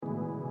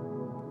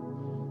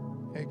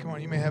Hey, come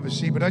on, you may have a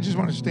seat, but I just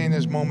want to stay in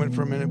this moment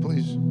for a minute,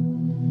 please.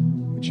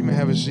 But you may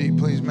have a seat,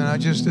 please, man.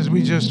 As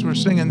we just were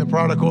singing The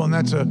Prodigal, and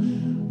that's a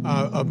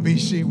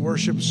BC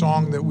worship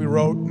song that we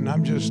wrote, and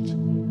I'm just,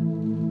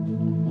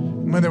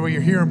 whether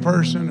you're here in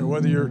person or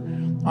whether you're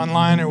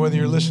online or whether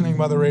you're listening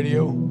by the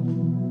radio,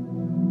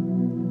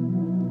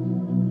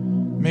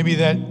 maybe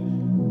that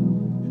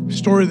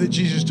story that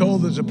Jesus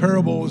told as a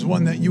parable was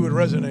one that you would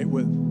resonate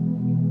with.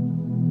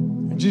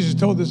 And Jesus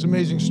told this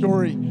amazing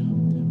story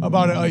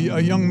about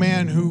a young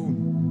man who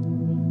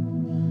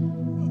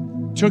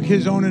took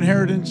his own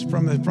inheritance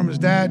from his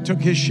dad, took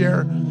his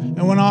share,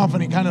 and went off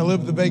and he kind of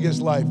lived the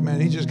Vegas life,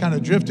 man. He just kind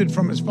of drifted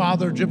from his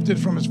father, drifted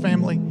from his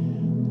family,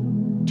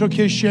 took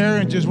his share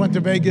and just went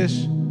to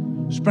Vegas,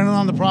 spent it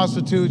on the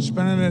prostitutes,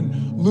 spent it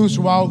in loose,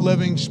 wild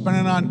living,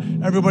 spent it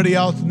on everybody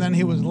else, and then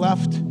he was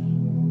left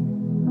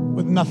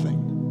with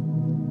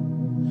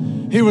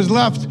nothing. He was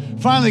left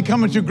finally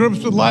coming to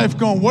grips with life,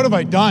 going, what have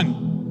I done?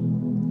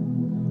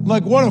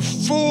 Like, what a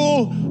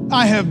fool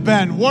I have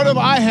been. What if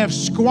I have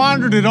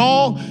squandered it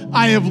all?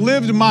 I have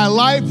lived my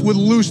life with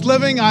loose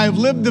living. I have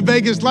lived the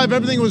Vegas life.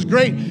 Everything was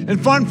great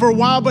and fun for a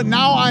while, but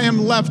now I am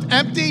left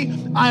empty.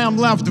 I am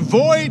left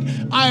void.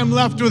 I am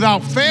left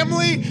without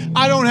family.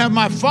 I don't have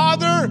my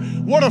father.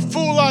 What a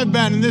fool I've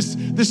been. And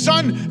the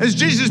son, as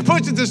Jesus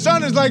puts it, the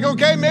son is like,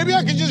 okay, maybe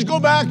I could just go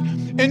back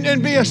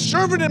and be a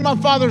servant in my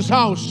father's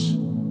house.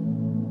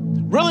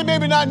 Really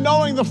maybe not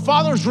knowing the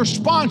father's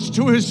response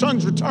to his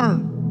son's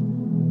return.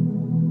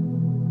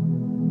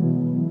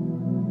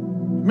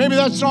 Maybe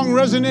that song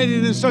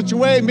resonated in such a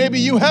way. Maybe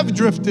you have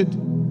drifted.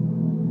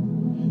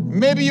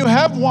 Maybe you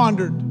have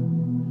wandered.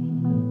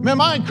 Man,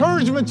 my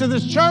encouragement to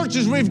this church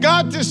is we've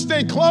got to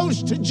stay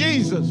close to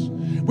Jesus.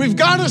 We've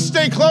got to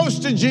stay close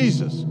to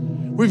Jesus.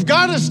 We've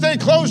got to stay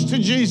close to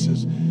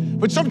Jesus.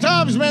 But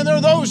sometimes, man, there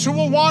are those who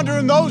will wander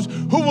and those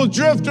who will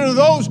drift, or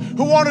those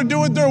who want to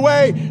do it their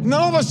way. And then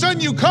all of a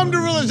sudden you come to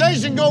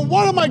realization and go,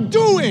 what am I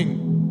doing?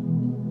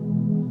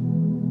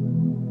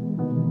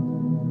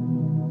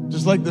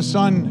 Just like the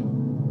son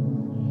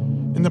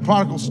in the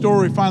prodigal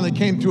story finally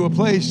came to a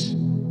place. The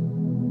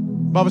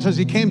Bible says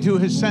he came to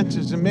his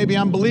senses, and maybe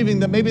I'm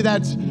believing that maybe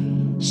that's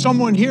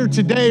someone here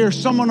today, or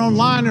someone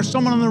online, or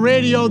someone on the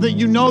radio, that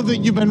you know that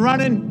you've been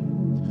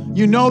running,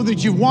 you know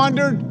that you've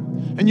wandered,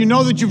 and you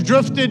know that you've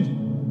drifted.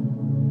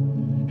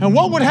 And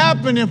what would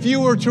happen if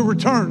you were to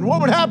return? What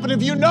would happen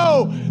if you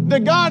know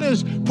that God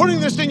is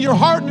putting this in your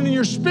heart and in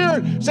your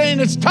spirit, saying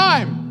it's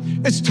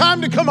time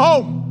to come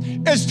home,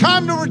 it's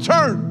time to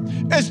return,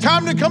 it's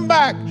time to come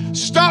back.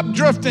 Stop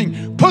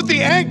drifting. Put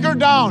the anchor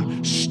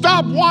down.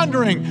 Stop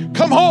wandering.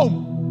 Come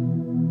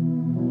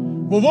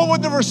home. Well, what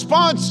would the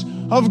response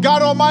of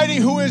God Almighty,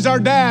 who is our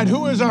dad,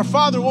 who is our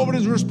father, what would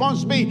his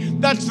response be?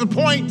 That's the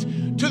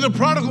point to the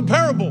prodigal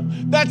parable.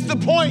 That's the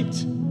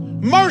point.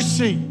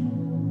 Mercy,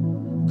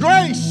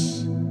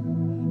 grace,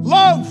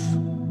 love,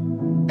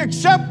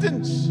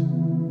 acceptance.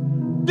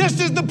 This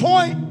is the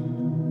point.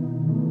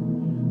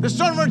 The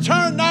son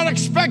returned not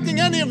expecting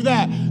any of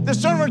that. The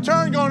son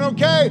returned going,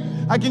 okay,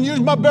 I can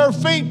use my bare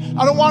feet.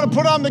 I don't want to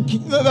put on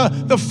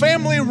the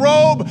family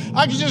robe.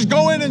 I can just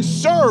go in and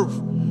serve.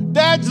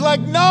 Dad's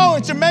like, no,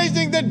 it's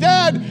amazing that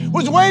dad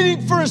was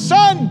waiting for his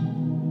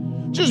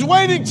son, just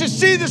waiting to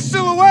see the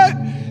silhouette.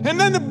 And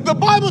then the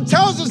Bible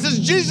tells us, as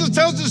Jesus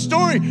tells the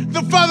story,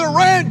 the father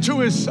ran to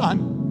his son.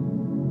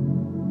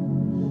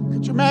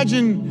 Could you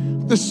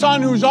imagine the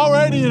son who's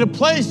already in a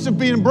place of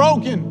being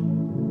broken,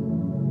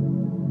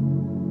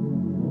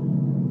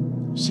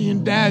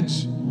 seeing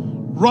dad's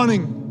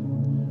running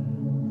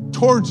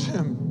towards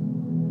him?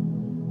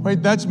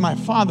 Wait, that's my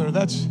father.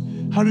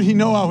 How did he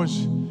know I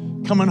was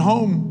coming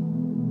home?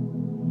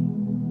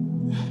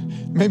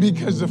 Maybe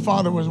because the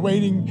father was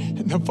waiting,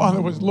 and the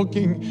father was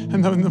looking,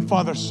 and then the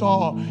father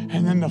saw,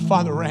 and then the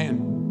father ran.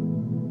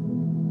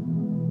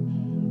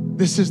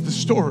 This is the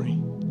story.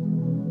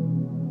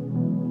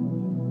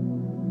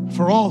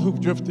 For all who've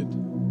drifted,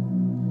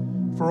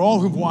 for all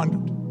who've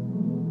wandered,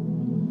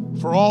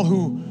 for all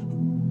who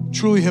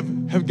truly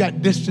have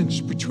got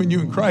distance between you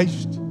and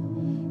Christ,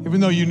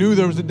 even though you knew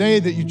there was a day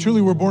that you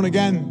truly were born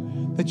again,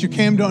 that you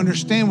came to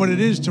understand what it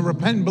is to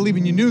repent and believe,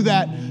 and you knew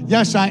that,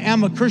 yes, I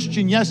am a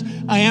Christian. Yes,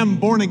 I am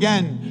born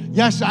again.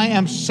 Yes, I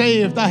am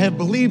saved. I have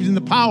believed in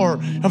the power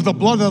of the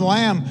blood of the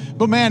Lamb.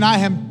 But man, I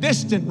am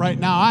distant right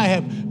now. I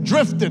have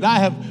drifted. I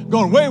have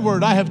gone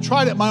wayward. I have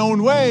tried it my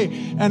own way,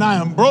 and I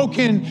am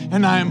broken,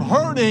 and I am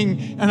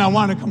hurting, and I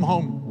want to come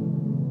home.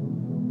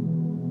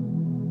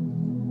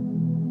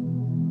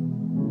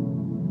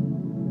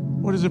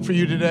 What is it for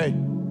you today?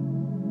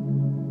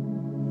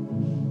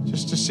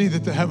 Just to see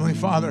that the Heavenly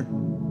Father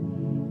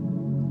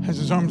has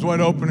his arms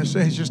wide open and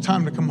say, it's just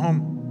time to come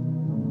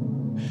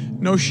home.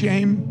 No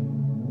shame,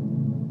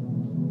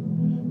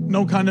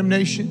 no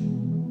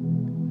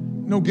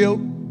condemnation, no guilt.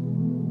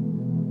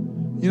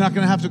 You're not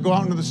going to have to go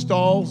out into the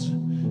stalls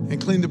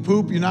and clean the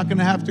poop. You're not going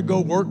to have to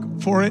go work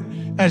for it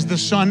as the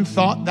son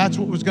thought that's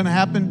what was going to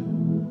happen.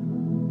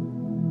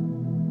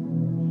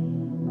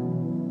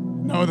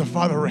 No, the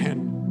father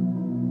ran.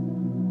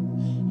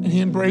 And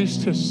he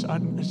embraced his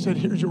son and said,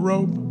 here's your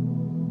robe.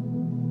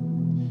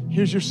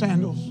 Here's your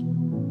sandals.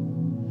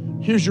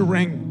 Here's your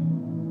ring.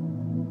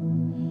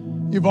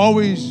 You've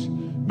always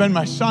been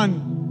my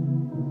son.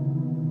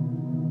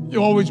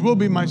 You always will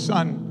be my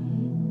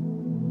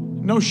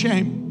son. No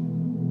shame.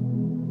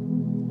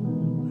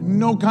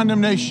 No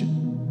condemnation.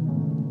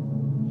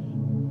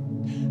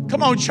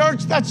 Come on,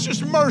 church, that's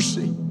just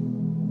mercy.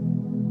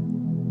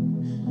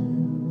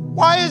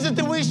 Why is it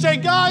that we say,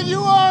 God, you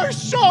are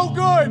so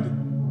good?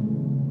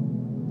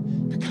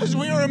 Because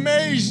we are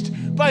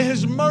amazed by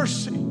his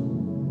mercy,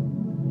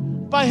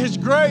 by his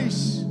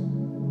grace.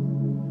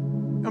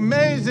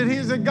 Amazed that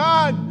he's a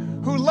God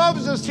who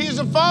loves us. He's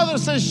a father.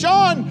 Says,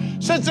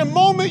 Sean, since the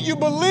moment you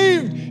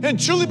believed and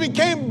truly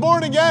became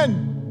born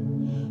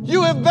again,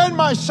 you have been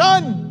my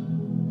son.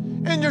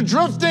 And you're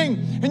drifting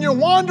and you're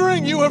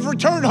wandering. You have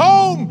returned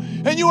home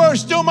and you are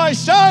still my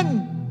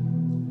son.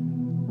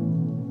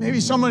 Maybe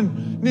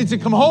someone needs to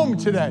come home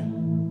today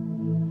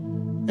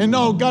and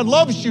know God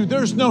loves you.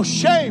 There's no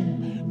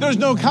shame. There's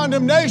no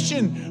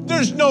condemnation.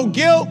 There's no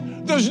guilt.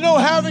 There's no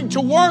having to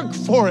work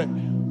for it.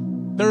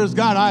 There is,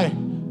 God, I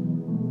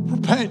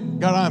repent.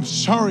 God, I'm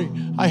sorry.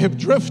 I have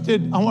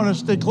drifted. I want to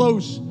stay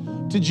close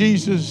to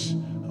Jesus.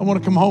 I want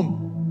to come home.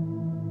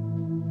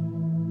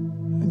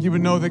 And you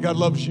would know that God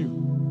loves you.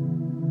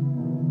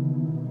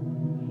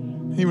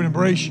 He would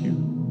embrace you.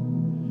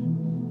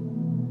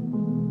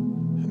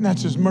 And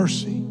that's his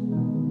mercy.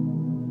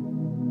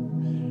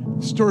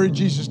 The story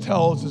Jesus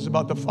tells is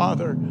about the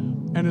Father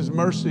and his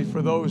mercy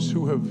for those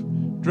who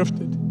have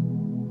drifted.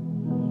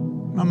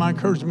 My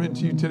encouragement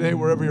to you today,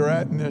 wherever you're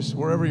at in this,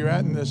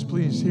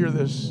 please hear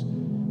this.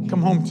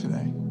 Come home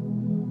today.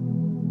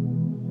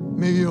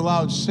 Maybe you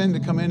allowed sin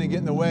to come in and get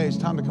in the way. It's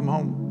time to come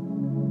home.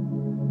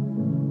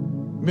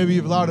 Maybe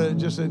you've allowed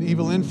just an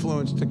evil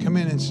influence to come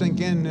in and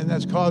sink in, and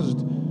that's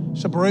caused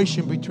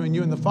separation between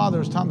you and the Father.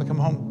 It's time to come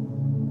home.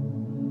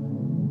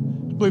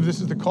 I believe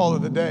this is the call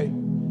of the day.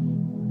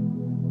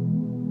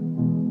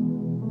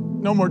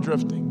 No more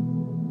drifting.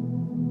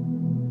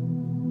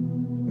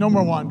 No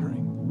more wandering.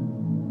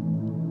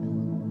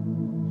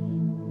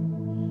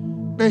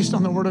 Based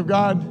on the Word of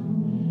God,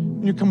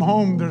 when you come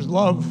home, there's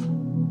love,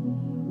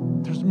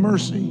 there's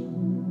mercy,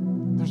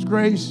 there's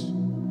grace,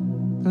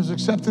 there's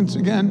acceptance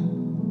again.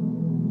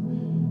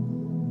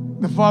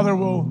 The Father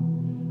will,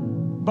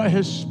 by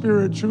his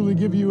Spirit, truly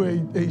give you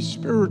a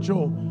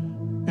spiritual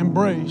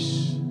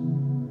embrace.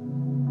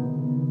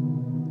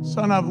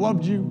 Son, I've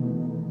loved you.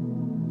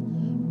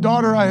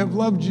 Daughter, I have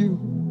loved you.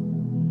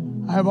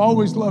 I have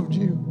always loved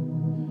you.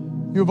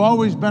 You've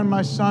always been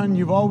my son.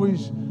 You've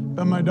always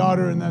been my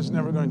daughter, and that's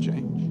never going to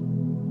change.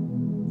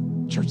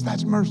 Church,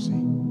 that's mercy.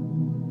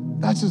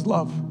 That's his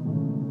love.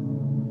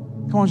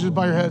 Come on, just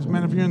bow your heads.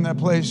 Man, if you're in that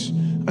place,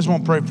 I just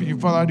want to pray for you.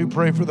 Father, I do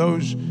pray for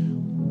those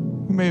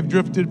who may have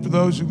drifted, for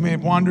those who may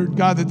have wandered.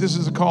 God, that this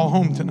is a call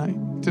home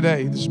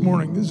today, this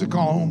morning. This is a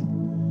call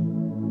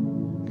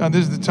home. God,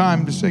 this is the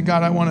time to say,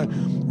 God, I want to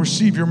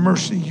receive your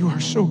mercy. You are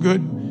so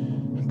good.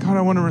 God,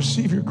 I want to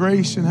receive your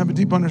grace and have a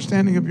deep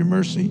understanding of your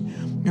mercy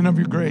and of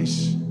your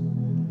grace.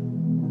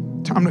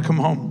 Time to come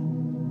home.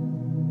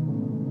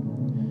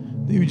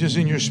 That you just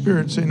in your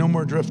spirit say, no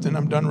more drifting.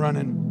 I'm done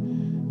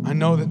running. I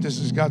know that this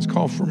is God's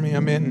call for me.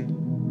 I'm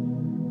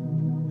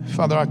in.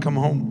 Father, I come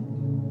home.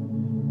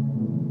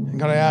 And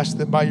God, I ask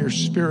that by your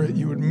Spirit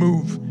you would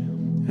move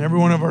in every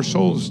one of our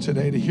souls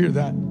today to hear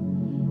that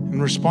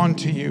and respond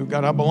to you.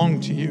 God, I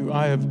belong to you.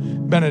 I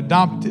have been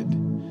adopted.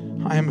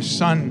 I am a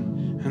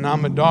son and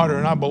I'm a daughter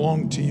and I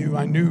belong to you.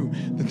 I knew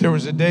that there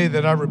was a day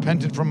that I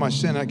repented from my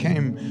sin. I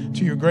came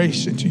to your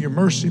grace and to your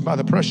mercy by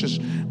the precious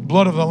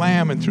blood of the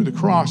Lamb and through the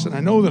cross. And I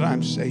know that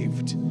I'm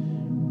saved.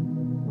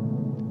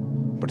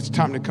 But it's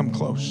time to come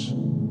close.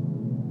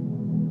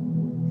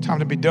 Time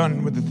to be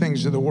done with the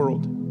things of the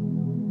world.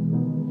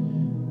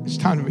 It's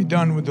time to be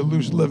done with the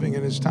loose living,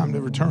 and it's time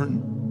to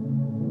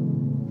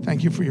return.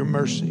 Thank you for your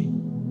mercy.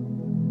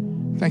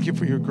 Thank you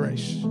for your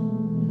grace.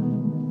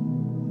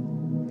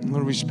 And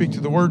Lord, we speak to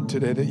the word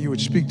today, that you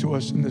would speak to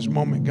us in this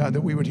moment, God,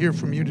 that we would hear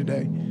from you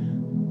today.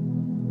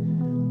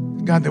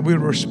 God, that we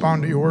would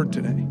respond to your word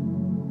today.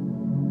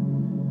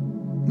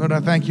 Lord, I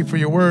thank you for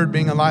your word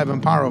being alive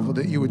and powerful,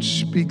 that you would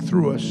speak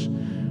through us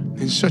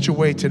in such a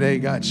way today,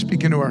 God.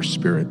 Speak into our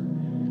spirit.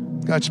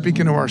 God, speak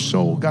into our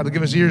soul. God,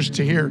 give us ears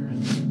to hear.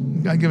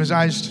 God, give us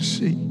eyes to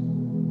see.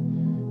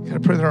 God, I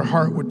pray that our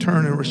heart would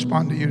turn and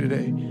respond to you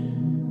today.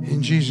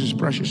 In Jesus'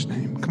 precious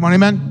name. Come on,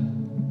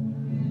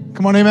 amen.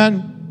 Come on,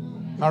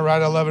 amen. All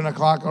right, 11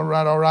 o'clock. All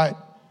right.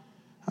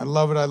 I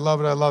love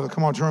it.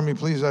 Come on, turn me,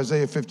 please,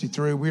 Isaiah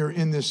 53. We are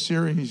in this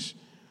series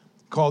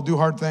called Do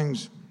Hard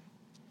Things.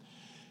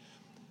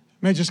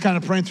 Man, just kind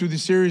of praying through the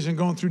series and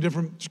going through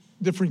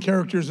different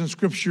characters in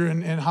Scripture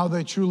and how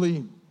they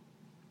truly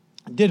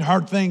did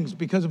hard things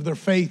because of their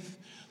faith,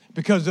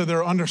 because of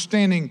their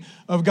understanding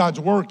of God's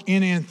work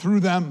in and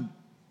through them,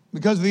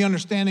 because of the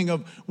understanding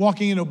of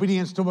walking in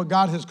obedience to what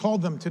God has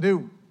called them to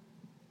do.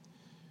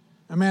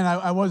 And man,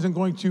 I wasn't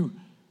going to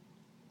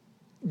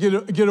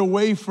get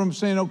away from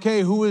saying,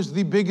 okay, who is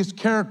the biggest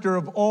character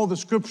of all the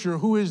Scripture?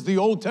 Who is the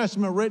Old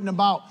Testament written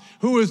about?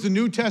 Who is the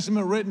New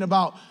Testament written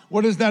about?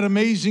 What is that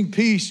amazing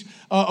piece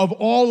of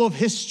all of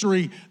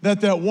history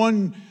that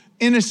one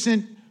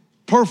innocent,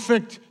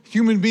 perfect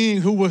human being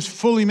who was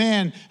fully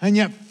man and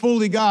yet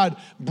fully God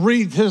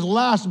breathed his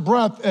last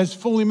breath as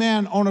fully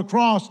man on a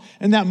cross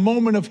in that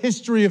moment of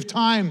history of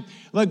time?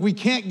 Like, we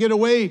can't get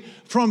away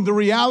from the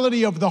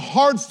reality of the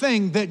hard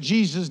thing that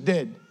Jesus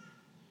did.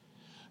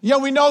 Yeah,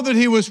 we know that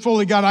he was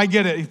fully God. I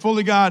get it. He's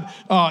fully God,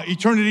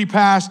 eternity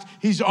past.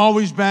 He's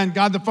always been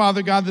God the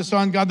Father, God the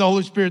Son, God the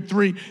Holy Spirit,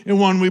 3 in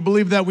 1. We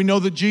believe that. We know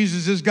that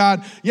Jesus is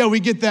God. Yeah, we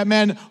get that,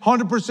 man.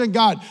 100%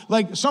 God.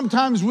 Like,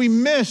 sometimes we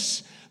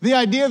miss the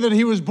idea that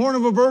he was born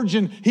of a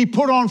virgin. He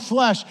put on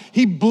flesh.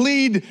 He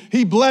bled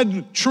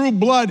true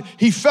blood.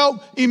 He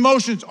felt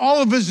emotions.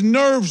 All of his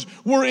nerves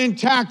were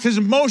intact. His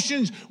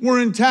emotions were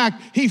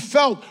intact. He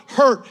felt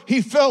hurt.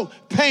 He felt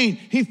pain.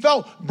 He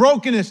felt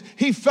brokenness.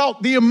 He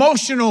felt the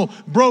emotional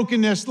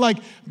brokenness. Like,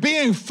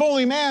 being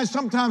fully man,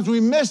 sometimes we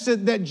miss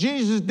it that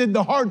Jesus did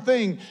the hard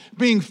thing,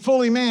 being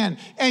fully man,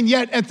 and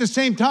yet at the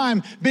same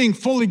time being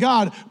fully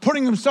God,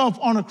 putting himself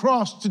on a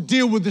cross to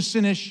deal with the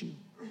sin issue.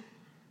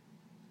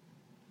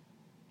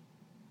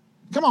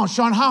 Come on,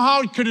 Sean, how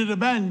hard could it have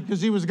been?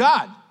 Because he was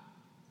God.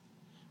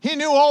 He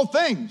knew all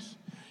things.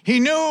 He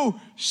knew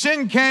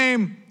sin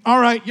came. All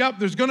right, yep,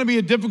 there's going to be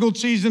a difficult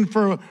season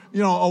for,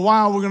 a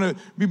while. We're going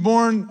to be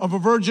born of a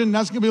virgin.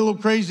 That's going to be a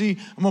little crazy.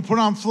 I'm going to put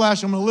on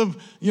flesh. I'm going to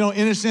live,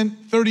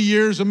 innocent, 30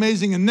 years,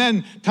 amazing. And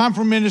then time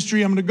for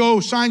ministry. I'm going to go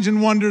signs and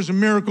wonders and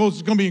miracles.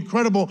 It's going to be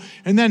incredible.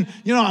 And then,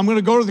 I'm going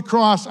to go to the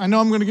cross. I know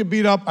I'm going to get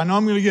beat up. I know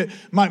I'm going to get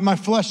my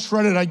flesh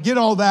shredded. I get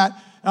all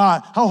that.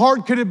 How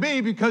hard could it be?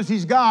 Because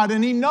he's God,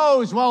 and he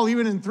knows, well,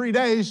 even in 3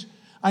 days,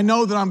 I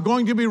know that I'm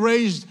going to be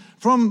raised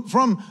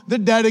from the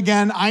dead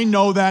again. I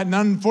know that. And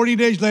then 40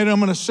 days later, I'm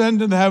going to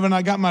ascend into heaven.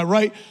 I got my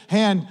right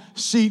hand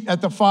seat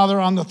at the Father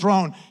on the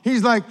throne.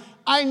 He's like,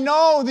 I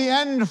know the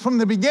end from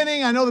the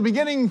beginning. I know the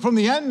beginning from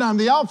the end. I'm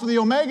the Alpha, the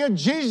Omega.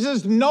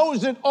 Jesus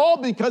knows it all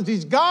because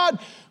he's God.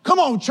 Come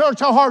on, church,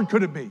 how hard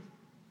could it be?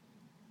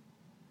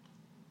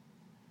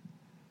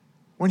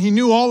 When he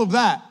knew all of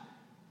that.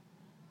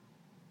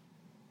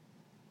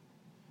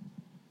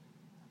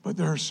 But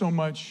there's so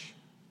much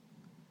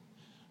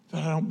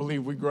that I don't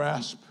believe we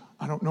grasp.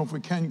 I don't know if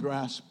we can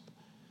grasp.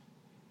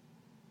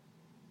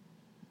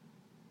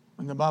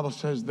 When the Bible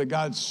says that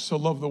God so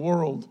loved the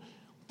world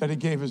that he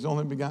gave his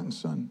only begotten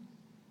Son.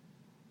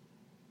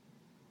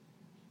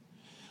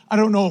 I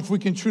don't know if we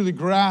can truly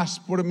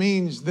grasp what it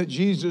means that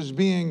Jesus,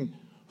 being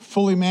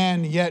fully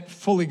man yet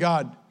fully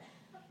God,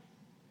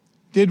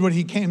 did what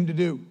he came to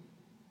do.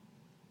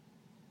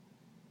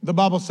 The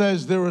Bible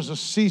says there was a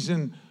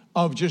season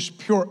of just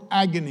pure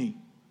agony,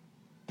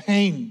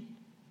 pain,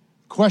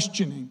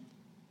 questioning.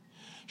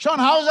 Sean,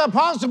 how is that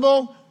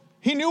possible?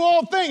 He knew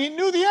all things. He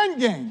knew the end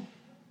game.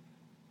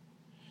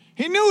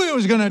 He knew he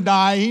was going to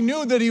die. He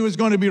knew that he was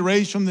going to be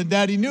raised from the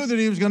dead. He knew that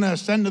he was going to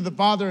ascend to the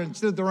Father and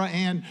sit at the right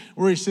hand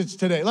where he sits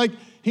today. Like,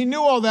 he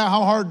knew all that.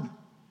 How hard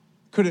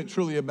could it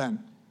truly have been?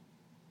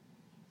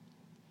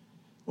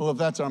 Well, if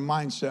that's our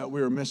mindset,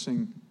 we're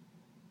missing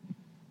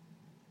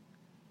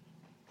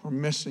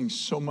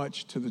so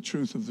much to the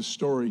truth of the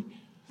story.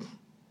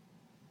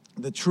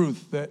 The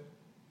truth that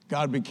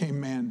God became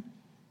man,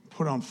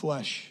 put on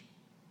flesh,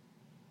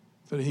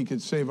 so that he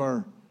could save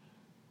our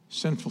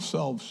sinful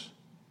selves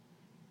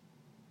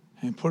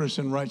and put us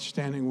in right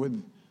standing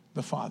with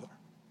the Father.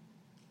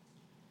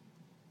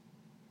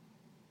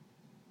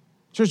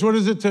 Church, what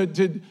is it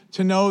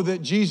to know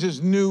that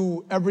Jesus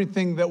knew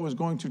everything that was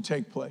going to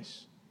take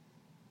place?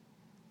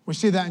 We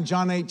see that in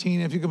John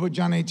 18. If you could put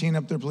John 18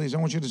 up there, please. I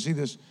want you to see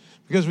this.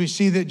 Because we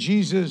see that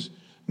Jesus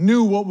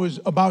knew what was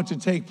about to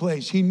take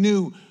place. He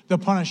knew the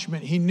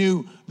punishment. He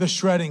knew the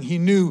shredding. He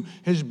knew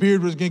his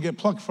beard was going to get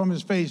plucked from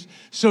his face.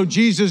 So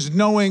Jesus,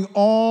 knowing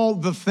all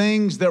the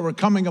things that were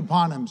coming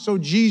upon him. So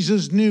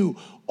Jesus knew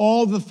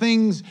all the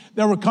things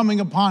that were coming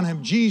upon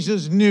him.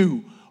 Jesus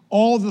knew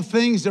all the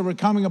things that were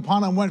coming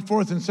upon him, went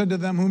forth and said to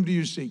them, whom do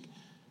you seek?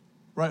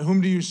 Right?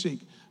 Whom do you seek?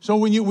 So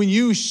when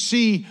you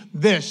see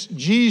this,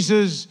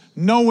 Jesus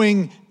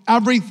knowing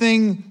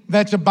everything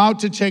that's about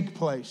to take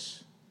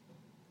place,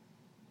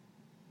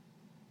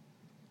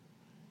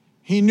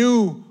 he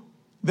knew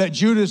that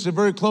Judas, a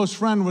very close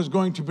friend, was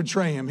going to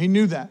betray him. He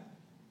knew that.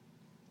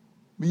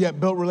 But yet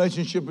built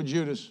relationship with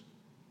Judas.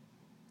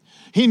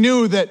 He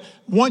knew that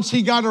once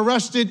he got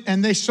arrested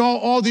and they saw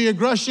all the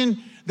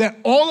aggression, that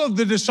all of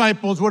the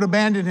disciples would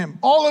abandon him.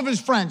 All of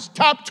his friends,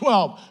 top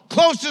 12,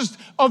 closest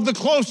of the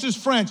closest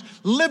friends,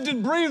 lived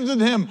and breathed with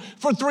him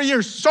for 3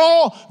 years,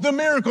 saw the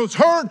miracles,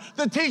 heard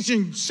the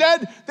teaching,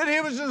 said that he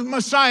was the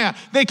Messiah.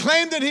 They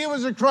claimed that he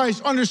was the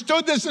Christ,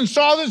 understood this and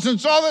saw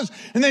this,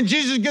 and then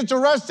Jesus gets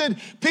arrested.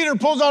 Peter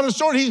pulls out a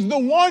sword. He's the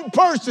one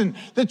person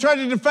that tried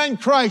to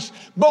defend Christ.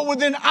 But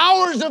within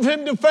hours of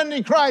him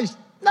defending Christ,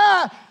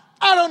 I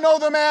don't know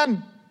the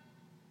man.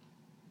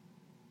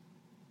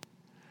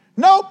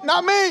 Nope,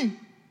 not me.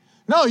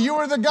 No, you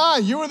were the guy.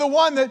 You were the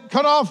one that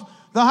cut off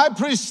the high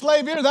priest's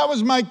slave ear. That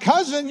was my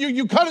cousin.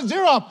 You cut his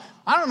ear off.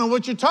 I don't know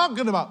what you're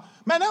talking about.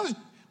 Man,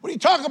 what are you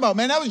talking about,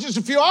 man? That was just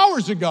a few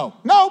hours ago.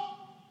 Nope.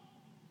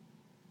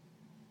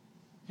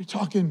 You're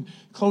talking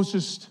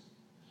closest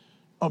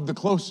of the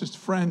closest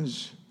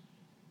friends.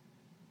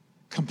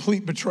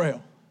 Complete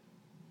betrayal.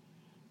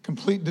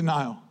 Complete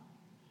denial.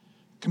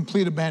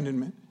 Complete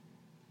abandonment.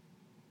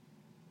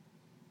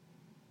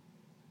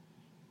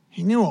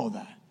 He knew all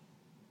that.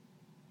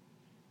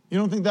 You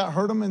don't think that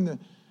hurt him in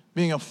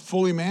being a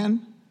fully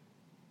man?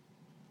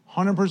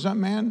 100%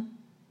 man?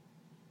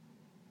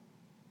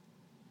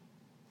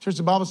 Church,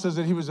 the Bible says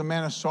that he was a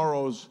man of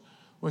sorrows,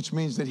 which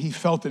means that he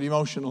felt it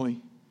emotionally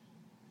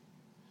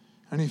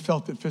and he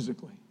felt it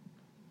physically.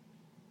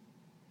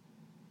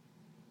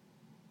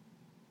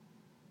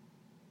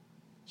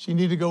 So you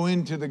need to go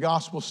into the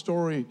gospel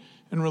story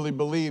and really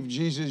believe,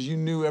 Jesus, you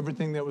knew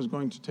everything that was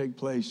going to take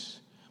place,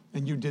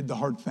 and you did the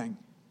hard thing.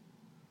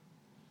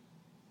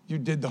 You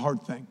did the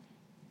hard thing.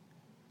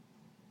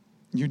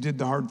 You did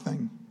the hard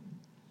thing.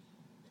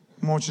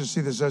 I want you to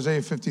see this,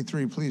 Isaiah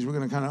 53, please. We're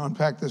going to kind of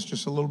unpack this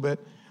just a little bit.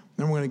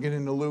 Then we're going to get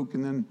into Luke,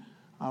 and then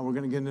we're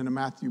going to get into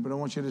Matthew. But I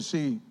want you to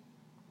see,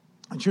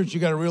 in church, you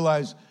got to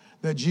realize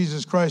that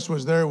Jesus Christ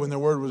was there when the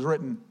word was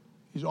written.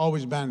 He's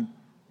always been.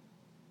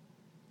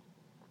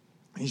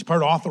 He's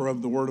part author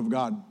of the Word of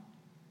God.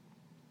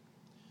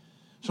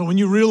 So when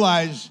you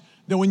realize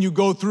that when you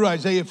go through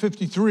Isaiah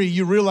 53,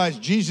 you realize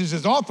Jesus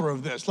is author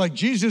of this. Like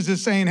Jesus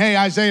is saying, hey,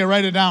 Isaiah,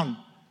 write it down.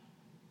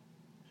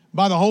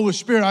 By the Holy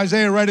Spirit,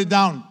 Isaiah, write it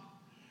down.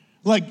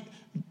 Like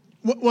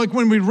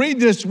when we read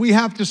this, we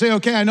have to say,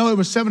 okay, I know it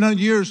was 700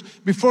 years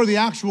before the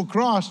actual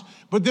cross,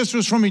 but this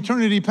was from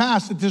eternity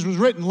past that this was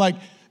written. Like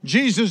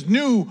Jesus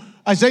knew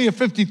Isaiah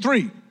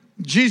 53.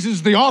 Jesus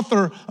is the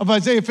author of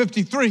Isaiah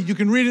 53. You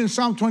can read it in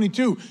Psalm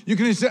 22. You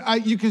can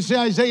say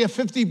Isaiah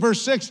 50,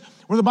 verse 6,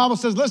 where the Bible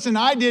says, listen,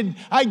 I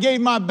gave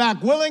my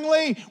back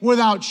willingly,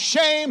 without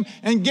shame,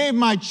 and gave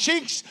my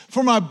cheeks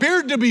for my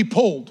beard to be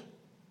pulled.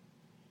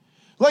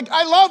 Like,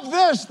 I love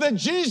this, that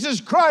Jesus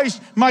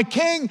Christ, my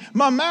King,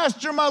 my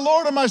Master, my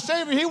Lord, and my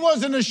Savior, he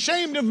wasn't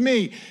ashamed of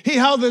me. He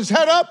held his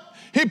head up.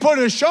 He put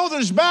his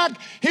shoulders back.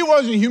 He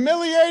wasn't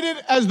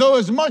humiliated as though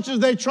as much as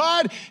they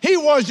tried. He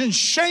wasn't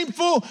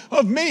shameful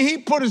of me. He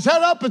put his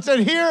head up and said,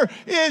 here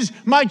is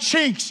my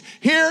cheeks.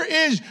 Here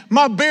is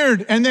my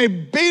beard. And they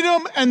beat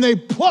him and they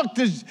plucked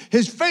his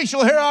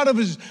facial hair out of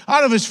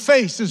his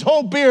face. His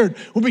whole beard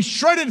will be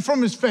shredded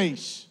from his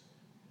face.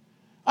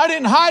 I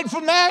didn't hide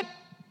from that.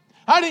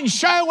 I didn't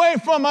shy away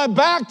from my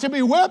back to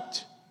be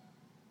whipped.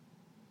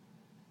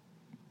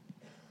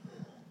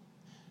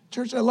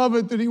 Church, I love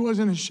it that he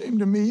wasn't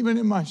ashamed of me. Even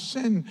in my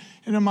sin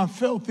and in my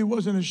filth, he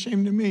wasn't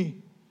ashamed of me.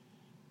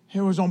 It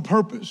was on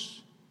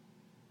purpose.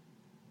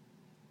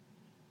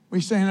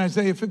 We say in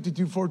Isaiah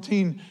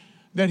 52:14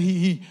 that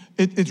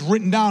it's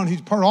written down.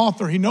 He's part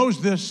author. He knows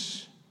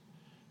this.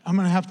 I'm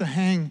going to have to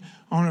hang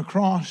on a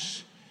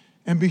cross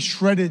and be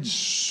shredded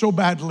so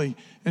badly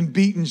and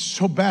beaten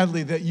so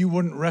badly that you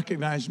wouldn't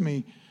recognize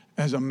me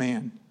as a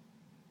man.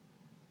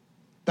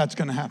 That's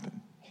going to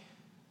happen.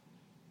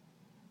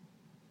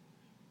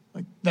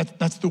 Like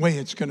that's the way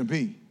it's going to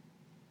be.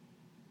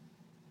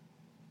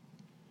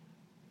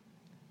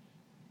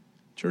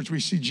 Church, we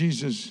see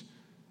Jesus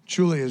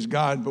truly as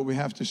God, but we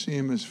have to see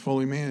him as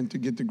fully man to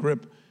get the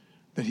grip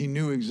that he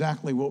knew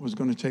exactly what was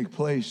going to take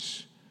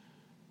place.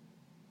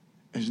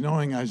 As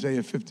knowing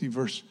Isaiah 50,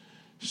 verse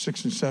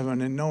 6 and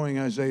 7, and knowing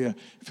Isaiah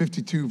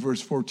 52,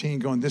 verse 14,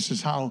 going, this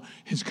is how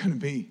it's going to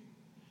be.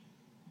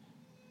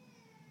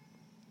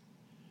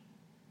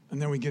 And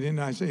then we get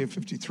into Isaiah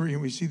 53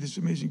 and we see this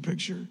amazing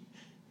picture.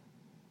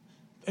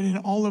 And in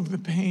all of the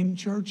pain,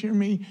 church, hear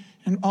me,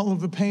 in all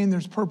of the pain,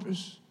 there's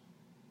purpose.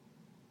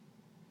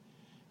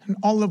 And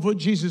all of what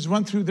Jesus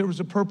went through, there was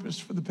a purpose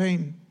for the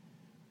pain.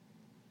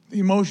 The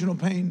emotional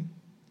pain,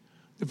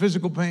 the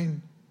physical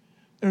pain.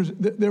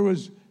 There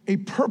was a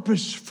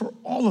purpose for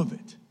all of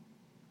it.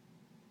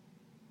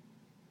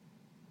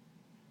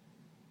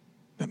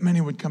 That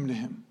many would come to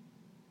him.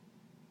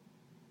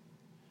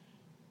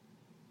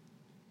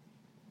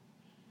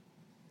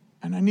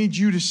 And I need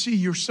you to see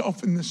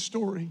yourself in this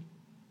story.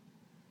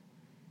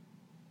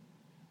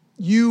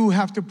 You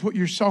have to put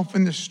yourself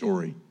in this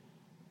story.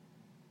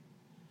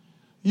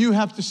 You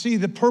have to see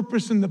the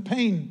purpose and the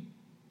pain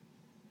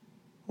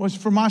was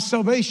for my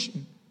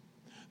salvation.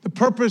 The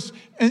purpose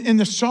and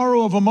the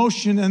sorrow of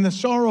emotion and the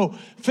sorrow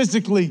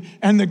physically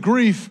and the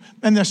grief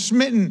and the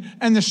smitten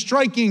and the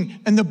striking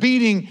and the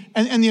beating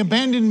and the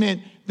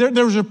abandonment.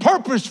 There's a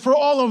purpose for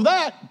all of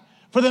that,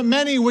 for that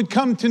many would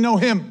come to know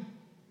him,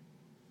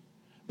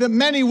 that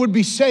many would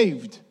be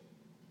saved.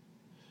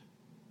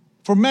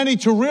 For many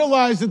to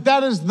realize that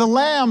that is the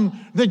Lamb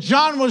that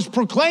John was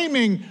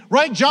proclaiming,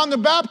 right? John the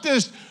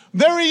Baptist,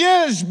 there he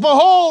is.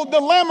 Behold,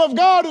 the Lamb of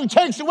God who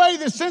takes away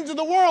the sins of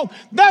the world.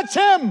 That's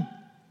him.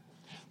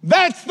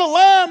 That's the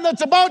Lamb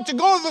that's about to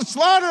go to the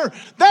slaughter.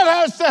 That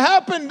has to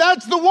happen.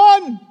 That's the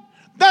one.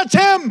 That's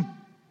him.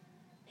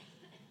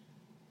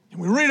 And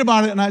we read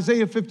about it in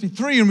Isaiah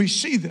 53 and we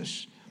see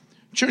this.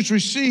 Church, we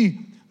see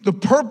the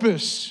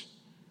purpose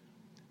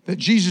that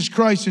Jesus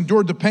Christ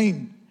endured the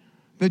pain,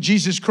 that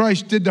Jesus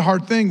Christ did the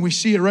hard thing. We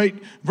see it right.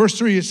 Verse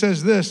 3, it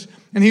says this,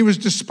 and he was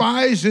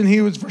despised and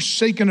he was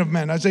forsaken of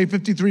men. Isaiah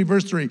 53,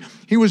 verse 3.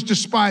 He was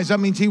despised. That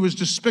means he was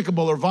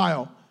despicable or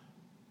vile.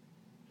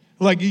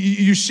 Like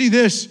you see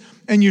this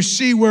and you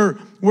see where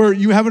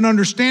you have an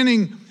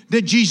understanding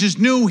that Jesus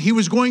knew he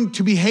was going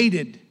to be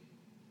hated.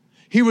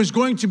 He was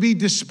going to be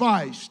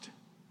despised.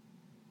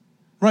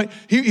 Right?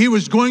 He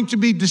was going to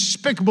be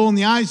despicable in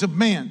the eyes of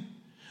man.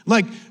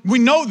 Like, we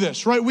know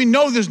this, right? We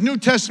know this New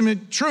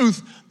Testament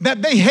truth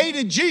that they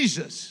hated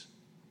Jesus.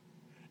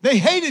 They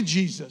hated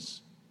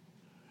Jesus.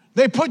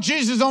 They put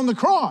Jesus on the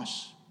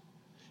cross.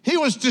 He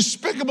was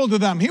despicable to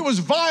them. He was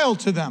vile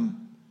to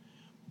them.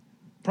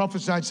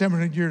 Prophesied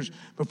 700 years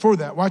before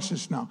that. Watch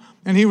this now.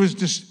 And he was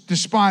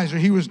despised, or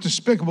he was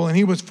despicable, and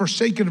he was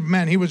forsaken of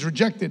men. He was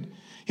rejected.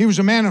 He was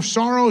a man of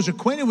sorrows,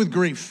 acquainted with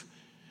grief.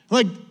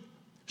 Like,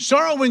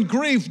 sorrow and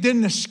grief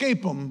didn't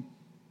escape him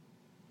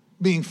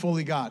being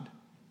fully God.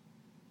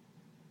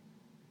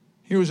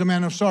 He was a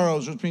man of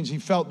sorrows, which means he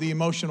felt the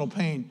emotional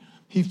pain.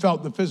 He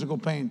felt the physical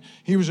pain.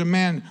 He was a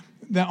man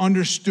that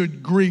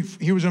understood grief.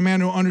 He was a man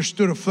who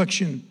understood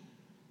affliction.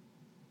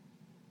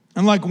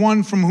 And like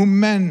one from whom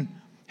men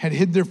had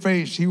hid their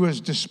face, he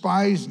was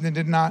despised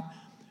and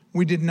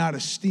we did not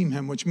esteem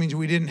him, which means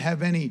we didn't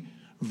have any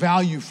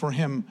value for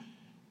him.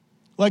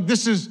 Like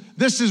this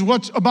is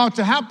what's about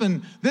to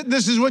happen.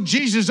 This is what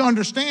Jesus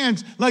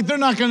understands. Like, they're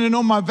not going to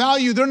know my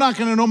value. They're not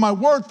going to know my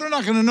worth. They're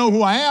not going to know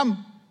who I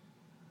am.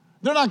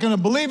 They're not going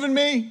to believe in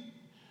me.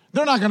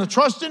 They're not going to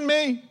trust in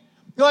me.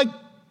 You're like,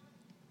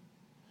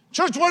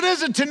 church, what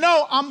is it to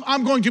know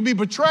I'm going to be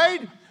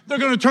betrayed? They're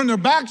going to turn their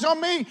backs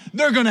on me.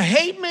 They're going to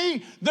hate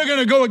me. They're going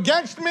to go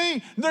against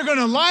me. They're going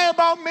to lie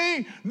about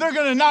me. They're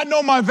going to not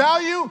know my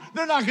value.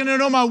 They're not going to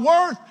know my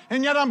worth.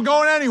 And yet I'm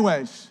going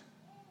anyways.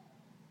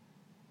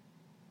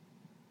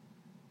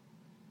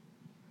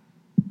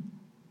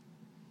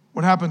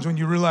 What happens when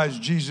you realize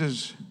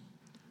Jesus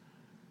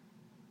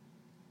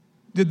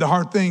did the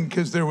hard thing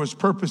because there was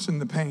purpose in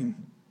the pain?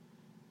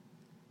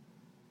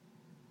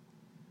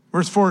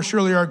 Verse 4,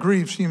 surely our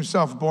griefs he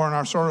himself bore and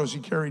our sorrows he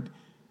carried.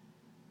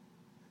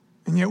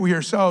 And yet we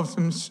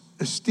ourselves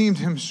esteemed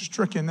him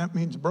stricken. That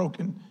means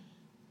broken.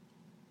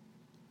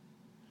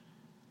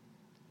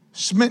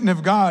 Smitten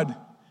of God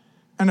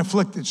and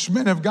afflicted.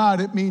 Smitten of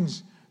God, it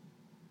means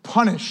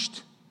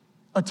punished,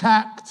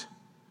 attacked.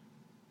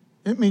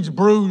 It means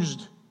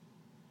bruised.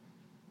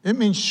 It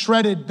means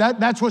shredded.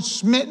 That's what's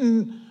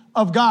smitten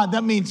of God.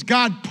 That means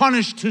God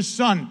punished his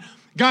son.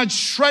 God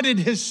shredded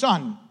his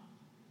son.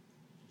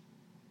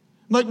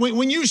 Like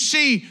when you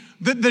see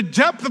the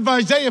depth of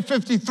Isaiah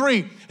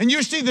 53, and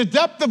you see the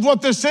depth of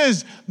what this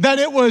is, that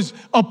it was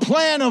a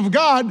plan of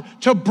God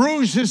to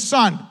bruise his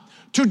son,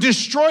 to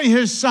destroy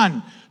his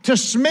son, to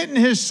smitten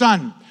his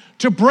son,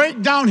 to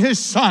break down his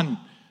son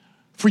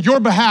for your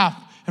behalf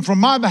and for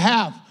my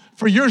behalf,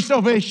 for your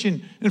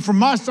salvation and for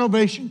my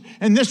salvation.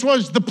 And this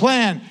was the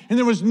plan, and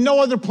there was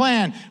no other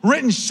plan,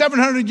 written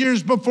 700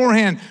 years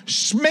beforehand,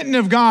 smitten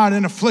of God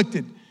and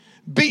afflicted,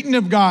 beaten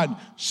of God,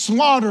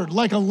 slaughtered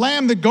like a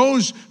lamb that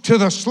goes to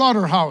the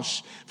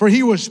slaughterhouse. For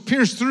he was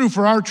pierced through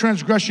for our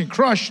transgression,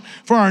 crushed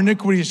for our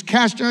iniquities,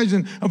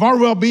 chastisement of our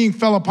well-being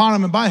fell upon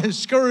him, and by his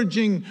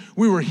scourging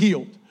we were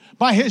healed.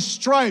 By his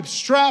stripes,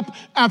 strap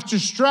after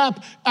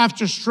strap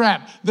after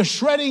strap, the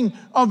shredding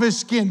of his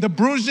skin, the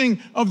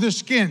bruising of the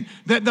skin,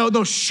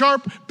 those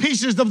sharp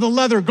pieces of the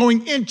leather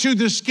going into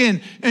the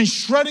skin and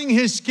shredding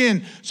his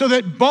skin so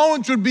that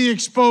bones would be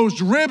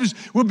exposed, ribs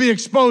would be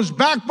exposed,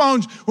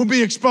 backbones would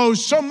be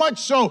exposed, so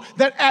much so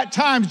that at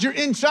times your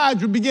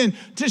insides would begin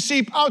to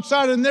seep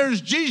outside, and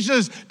there's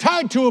Jesus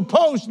tied to a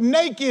post,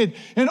 naked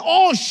and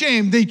all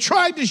shame. They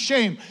tried to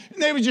shame.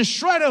 They would just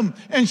shred him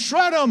and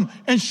shred him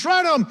and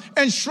shred him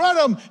and shred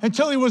him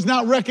until he was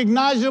not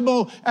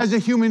recognizable as a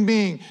human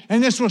being.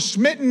 And this was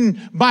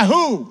smitten by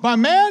who? By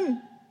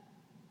man?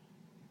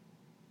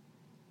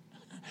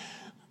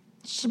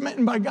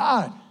 Smitten by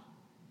God.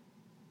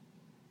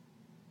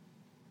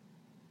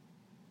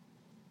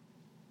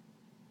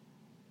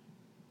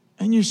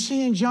 And you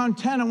see in John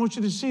 10, I want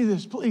you to see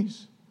this,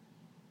 please.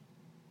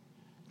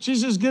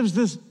 Jesus gives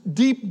this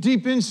deep,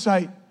 deep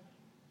insight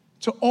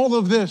to all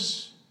of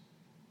this.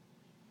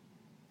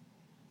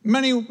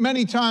 Many,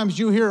 many times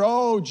you hear,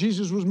 oh,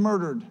 Jesus was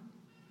murdered.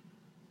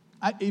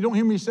 You don't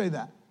hear me say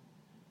that.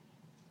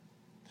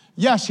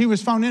 Yes, he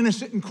was found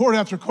innocent in court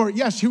after court.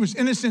 Yes, he was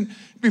innocent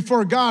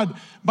before God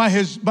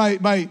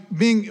by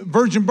being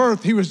virgin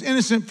birth. He was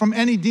innocent from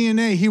any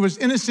DNA. He was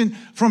innocent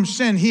from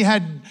sin. He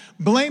had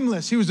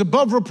blameless. He was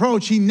above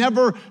reproach. He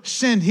never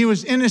sinned. He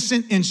was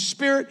innocent in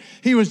spirit.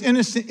 He was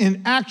innocent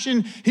in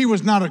action. He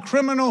was not a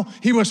criminal.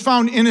 He was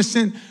found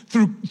innocent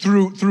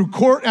through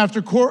court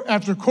after court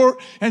after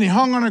court, and he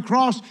hung on a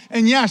cross.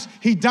 And yes,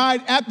 he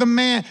died at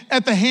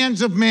the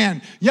hands of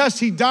man. Yes,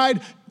 he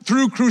died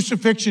through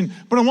crucifixion.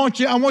 But I want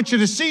you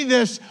to see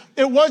this.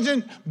 It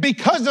wasn't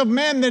because of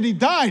man that he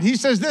died. He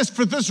says this,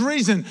 for this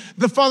reason,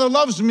 the Father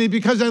loves me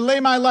because I lay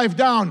my life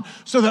down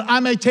so that I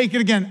may take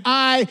it again.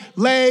 I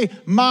lay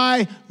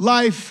my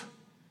life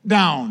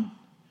down.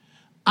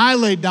 I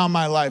laid down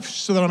my life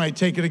so that I may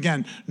take it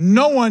again.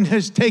 No one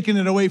has taken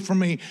it away from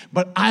me,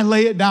 but I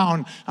lay it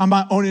down on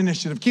my own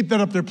initiative. Keep that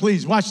up there,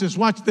 please. Watch this,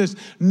 watch this.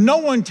 No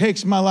one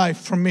takes my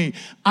life from me.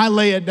 I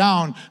lay it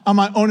down on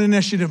my own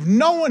initiative.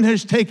 No one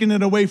has taken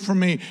it away from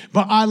me,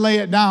 but I lay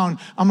it down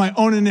on my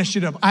own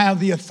initiative. I have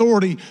the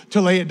authority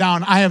to lay it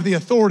down. I have the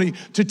authority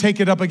to take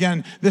it up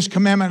again. This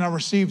commandment I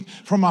received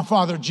from my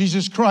Father,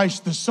 Jesus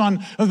Christ, the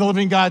Son of the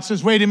living God,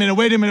 says, wait a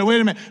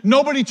minute.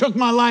 Nobody took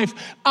my life.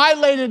 I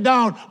laid it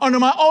down under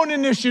my own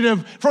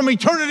initiative from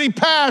eternity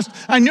past.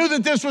 I knew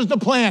that this was the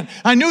plan.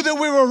 I knew that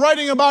we were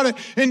writing about it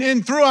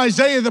in through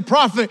Isaiah the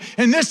prophet.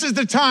 And this is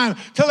the time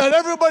to let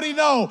everybody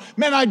know,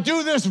 man, I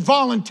do this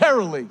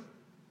voluntarily.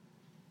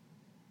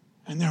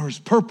 And there was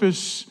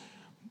purpose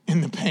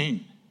in the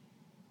pain.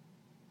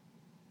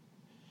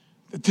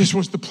 That this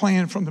was the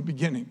plan from the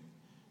beginning.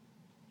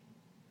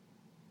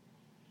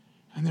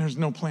 And there's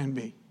no plan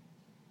B.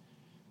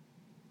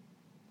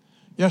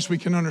 Yes, we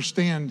can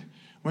understand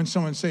when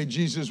someone say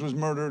Jesus was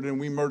murdered and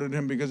we murdered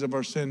him because of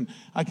our sin.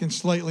 I can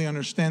slightly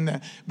understand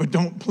that. But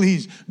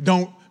please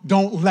don't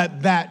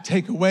let that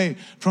take away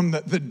from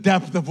the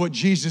depth of what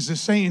Jesus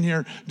is saying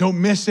here.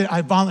 Don't miss it.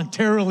 I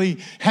voluntarily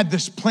had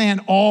this plan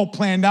all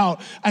planned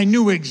out. I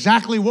knew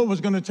exactly what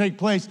was going to take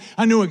place.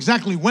 I knew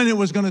exactly when it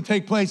was going to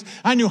take place.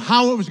 I knew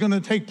how it was going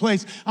to take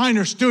place. I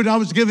understood I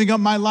was giving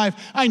up my life.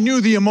 I knew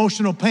the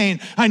emotional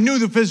pain. I knew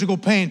the physical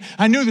pain.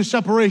 I knew the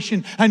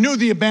separation. I knew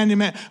the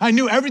abandonment. I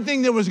knew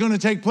everything that was going to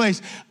take place.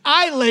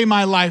 I lay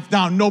my life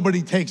down.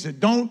 Nobody takes it.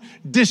 Don't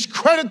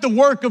discredit the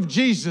work of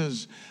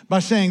Jesus by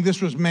saying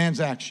this was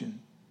man's action.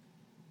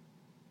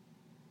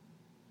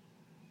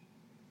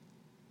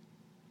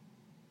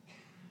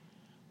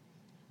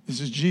 This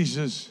is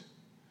Jesus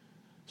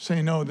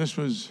saying, no, this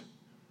was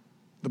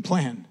the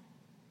plan.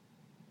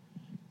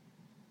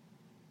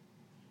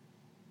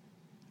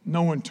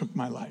 No one took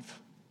my life.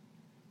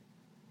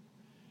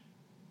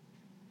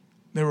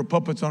 They were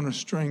puppets on a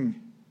string,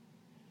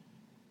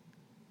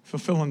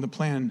 fulfilling the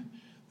plan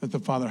that the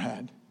Father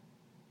had.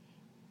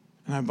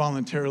 And I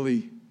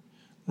voluntarily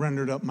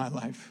rendered up my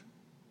life.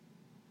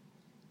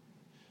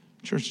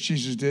 Church,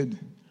 Jesus did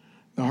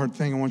the hard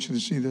thing. I want you to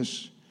see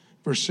this.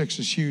 Verse 6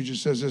 is huge. It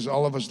says this,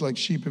 all of us like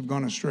sheep have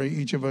gone astray.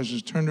 Each of us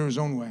has turned to his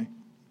own way.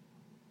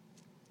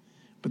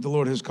 But the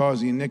Lord has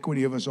caused the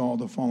iniquity of us all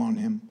to fall on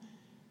him.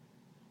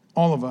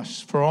 All of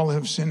us, for all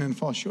have sinned and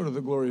fall short of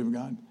the glory of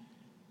God.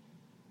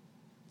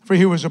 For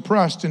he was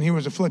oppressed and he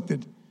was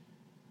afflicted,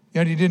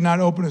 yet he did not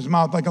open his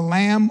mouth. Like a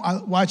lamb,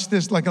 watch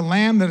this, like a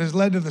lamb that is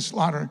led to the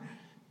slaughter.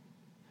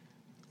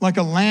 Like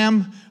a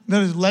lamb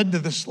that is led to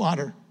the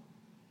slaughter.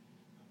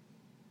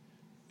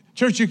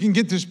 Church, you can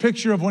get this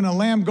picture of when a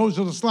lamb goes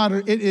to the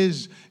slaughter, it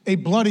is a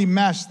bloody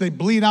mess. They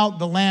bleed out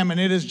the lamb, and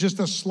it is just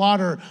a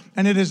slaughter,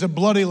 and it is a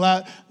bloody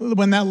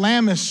when that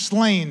lamb is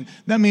slain,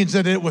 that means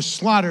that it was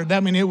slaughtered.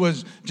 That means it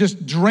was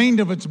just drained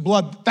of its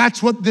blood.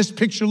 That's what this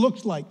picture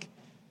looks like.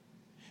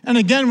 And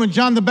again, when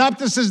John the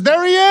Baptist says,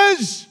 there he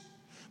is.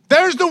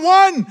 There's the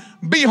one.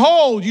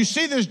 Behold. You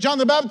see this, John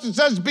the Baptist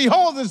says,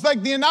 behold. It's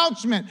like the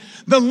announcement.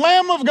 The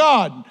Lamb of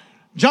God.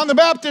 John the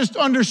Baptist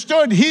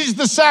understood he's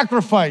the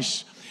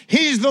sacrifice.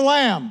 He's the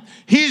lamb.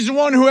 He's the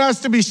one who has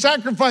to be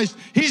sacrificed.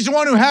 He's the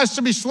one who has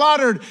to be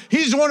slaughtered.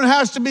 He's the one who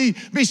has to be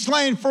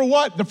slain for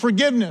what? The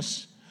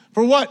forgiveness.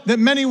 For what? That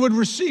many would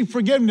receive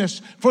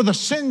forgiveness for the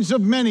sins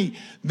of many.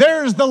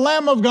 There's the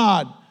Lamb of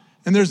God.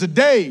 And there's a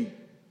day,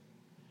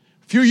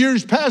 a few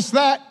years past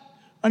that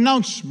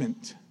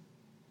announcement,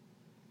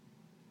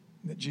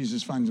 that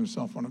Jesus finds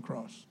himself on a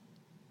cross.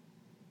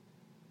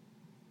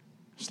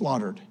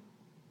 Slaughtered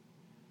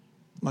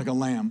like a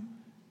lamb.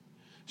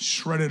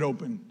 Shredded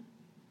open.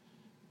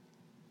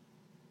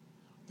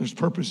 There's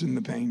purpose in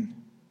the pain.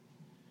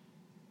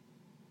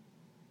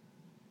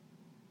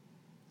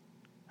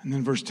 And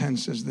then verse 10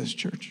 says this,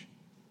 church.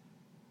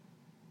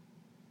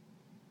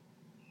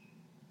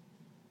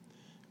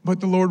 But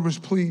the Lord was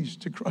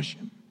pleased to crush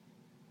him.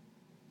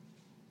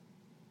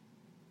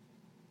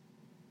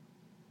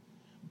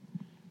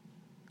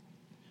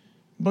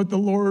 But the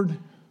Lord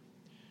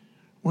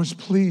was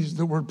pleased.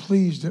 The word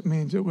pleased, it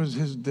means it was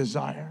his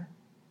desire.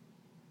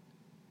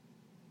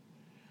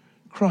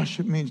 Crush,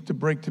 it means to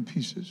break to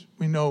pieces.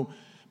 We know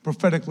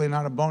prophetically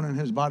not a bone in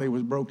his body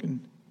was broken.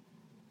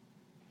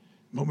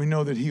 But we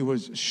know that he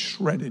was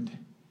shredded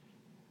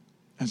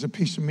as a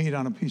piece of meat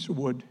on a piece of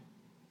wood.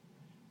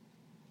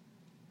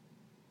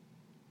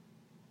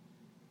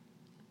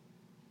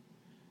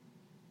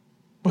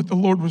 But the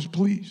Lord was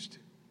pleased.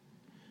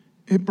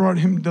 It brought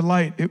him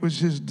delight. It was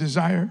his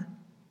desire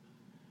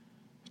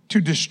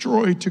to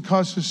destroy, to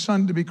cause his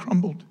son to be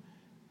crumbled,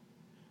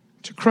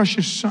 to crush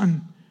his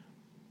son,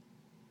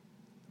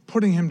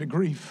 putting him to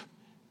grief.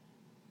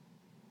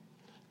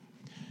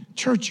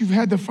 Church, you've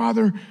had the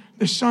Father,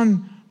 the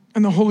Son,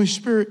 and the Holy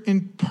Spirit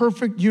in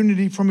perfect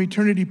unity from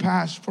eternity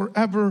past,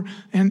 forever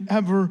and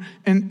ever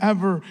and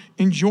ever,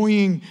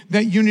 enjoying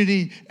that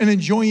unity and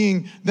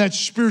enjoying that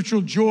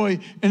spiritual joy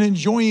and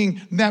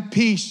enjoying that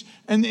peace.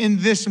 And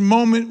in this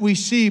moment, we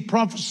see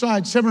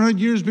prophesied 700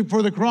 years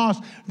before the cross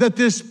that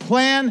this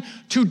plan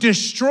to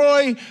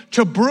destroy,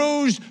 to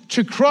bruise,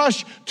 to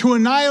crush, to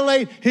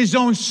annihilate his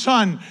own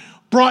Son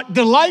brought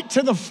delight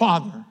to the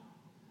Father.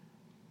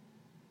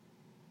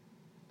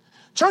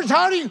 Church,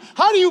 how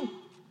do you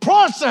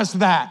process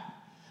that?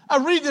 I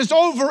read this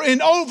over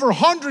and over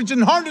hundreds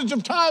and hundreds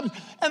of times,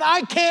 and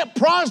I can't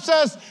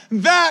process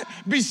that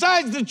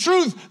besides the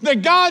truth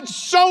that God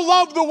so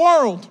loved the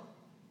world.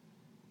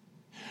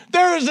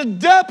 There is a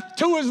depth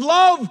to his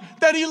love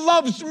that he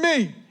loves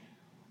me.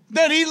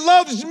 That he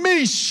loves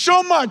me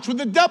so much with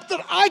a depth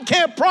that I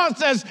can't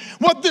process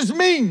what this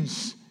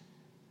means.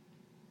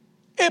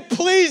 It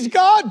pleased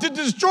God to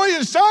destroy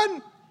his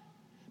Son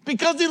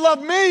because he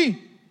loved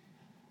me.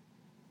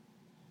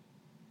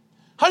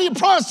 How do you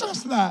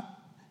process that?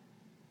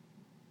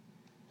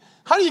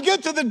 How do you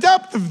get to the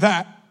depth of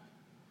that?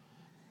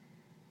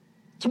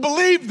 To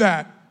believe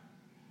that?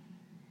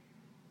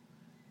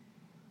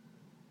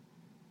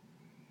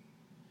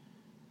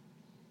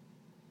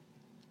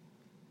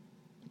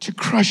 To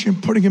crush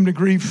him, putting him to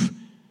grief.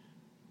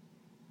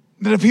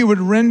 That if he would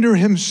render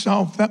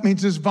himself, that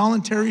means his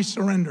voluntary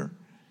surrender.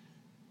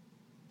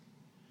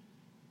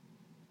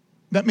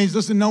 That means,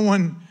 listen, no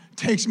one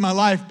takes my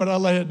life, but I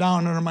lay it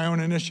down under my own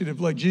initiative.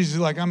 Like Jesus is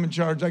like, I'm in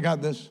charge, I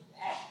got this.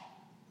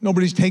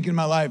 Nobody's taking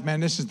my life, man.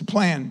 This is the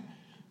plan.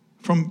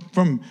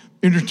 From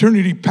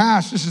eternity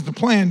past, this is the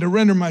plan to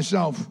render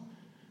myself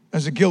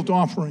as a guilt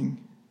offering.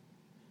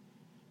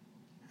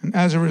 And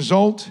as a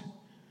result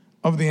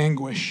of the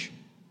anguish.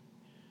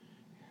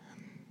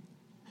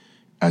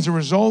 As a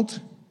result,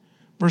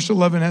 verse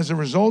 11, as a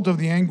result of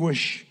the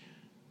anguish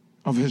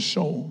of his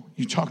soul.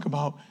 You talk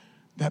about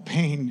that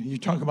pain. You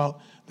talk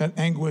about that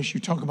anguish. You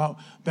talk about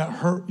that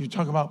hurt. You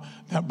talk about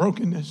that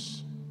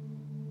brokenness.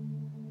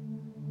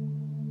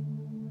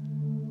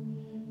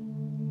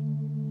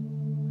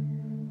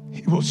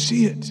 He will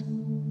see it.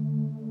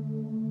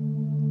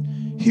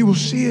 He will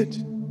see it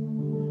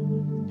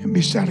and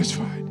be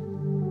satisfied.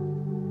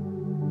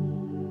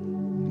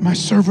 My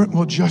servant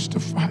will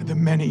justify the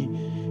many,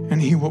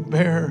 and he will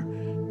bear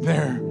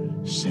their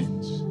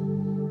sins.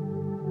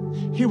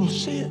 He will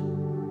see it.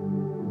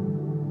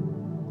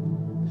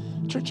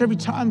 Church, every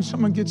time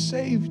someone gets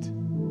saved,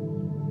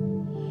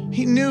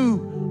 he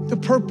knew the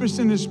purpose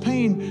in his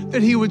pain,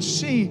 that he would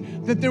see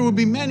that there will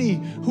be many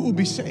who will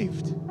be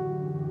saved.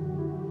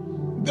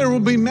 There will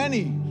be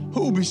many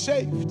who will be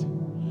saved.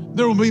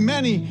 There will be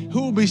many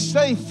who will be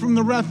safe from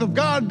the wrath of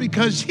God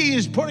because he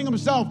is putting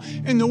himself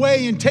in the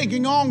way and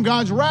taking on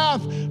God's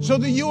wrath so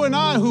that you and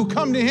I who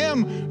come to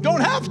him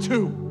don't have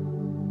to.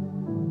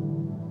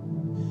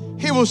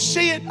 He will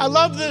see it. I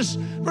love this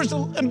verse,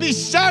 and be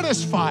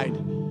satisfied.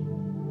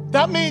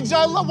 That means,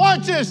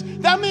 watch this,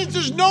 that means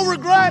there's no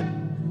regret.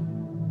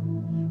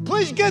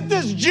 Please get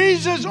this.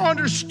 Jesus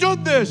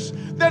understood this,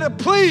 that it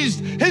pleased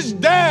his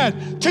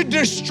dad to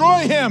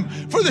destroy him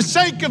for the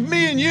sake of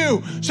me and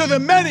you, so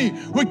that many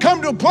would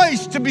come to a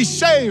place to be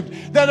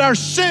saved, that our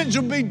sins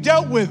would be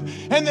dealt with,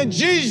 and that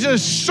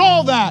Jesus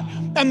saw that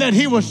and that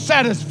he was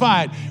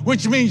satisfied,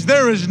 which means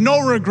there is no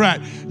regret.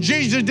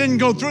 Jesus didn't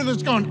go through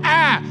this going,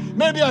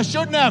 maybe I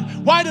shouldn't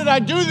have. Why did I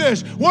do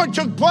this? What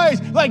took place?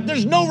 Like,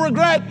 there's no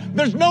regret.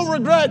 There's no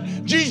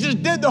regret. Jesus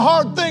did the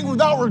hard thing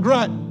without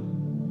regret.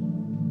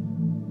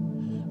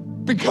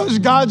 Because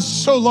God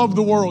so loved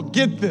the world.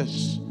 Get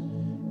this.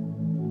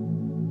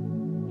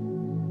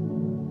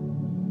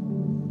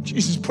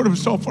 Jesus put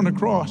himself on the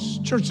cross.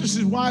 Church, this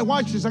is why,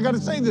 watch this, I got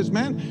to say this,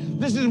 man.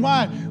 This is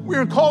why we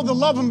are called to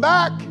love him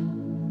back.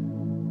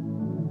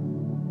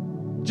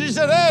 Jesus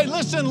said, hey,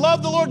 listen,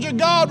 love the Lord your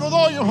God with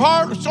all your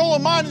heart, soul,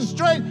 and mind and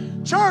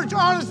strength. Church,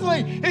 honestly,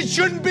 it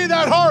shouldn't be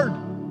that hard.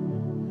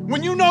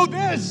 When you know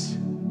this,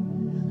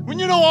 when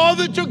you know all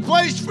that took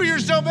place for your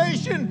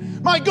salvation,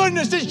 my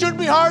goodness, it shouldn't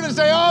be hard to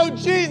say, oh,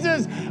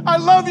 Jesus, I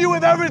love you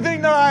with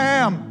everything that I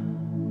am.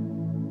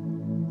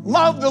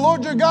 Love the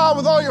Lord your God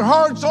with all your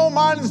heart, soul,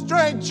 mind, and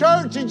strength.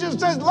 Church, he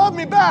just says, love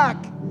me back.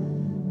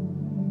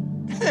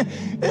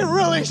 It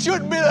really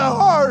shouldn't be that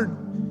hard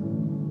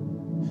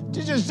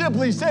to just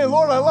simply say,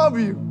 Lord, I love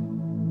you.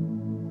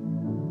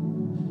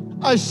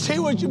 I see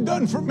what you've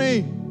done for me.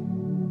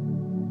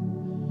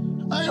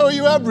 I owe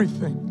you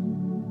everything.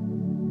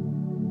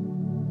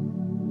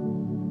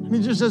 And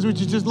he just says, would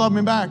you just love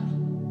me back?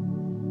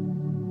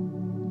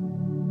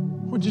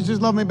 Would you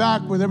just love me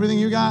back with everything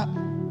you got?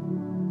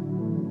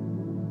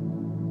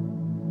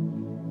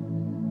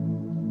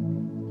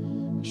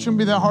 It shouldn't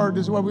be that hard.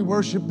 This is why we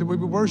worship, the way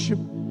we worship.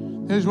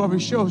 This is why we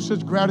show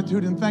such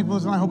gratitude and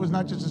thankfulness. And I hope it's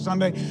not just a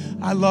Sunday.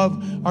 I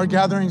love our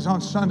gatherings on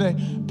Sunday.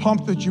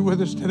 Pumped that you're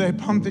with us today.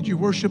 Pumped that you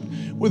worshiped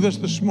with us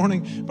this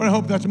morning. But I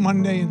hope that's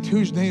Monday and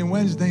Tuesday and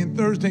Wednesday and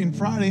Thursday and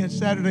Friday and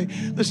Saturday.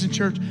 Listen,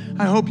 church,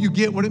 I hope you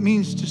get what it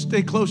means to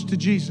stay close to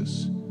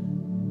Jesus.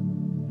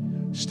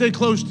 Stay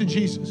close to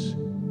Jesus.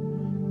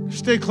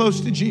 Stay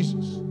close to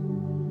Jesus.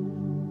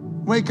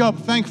 Wake up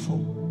thankful.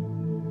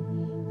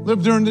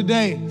 Live during the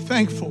day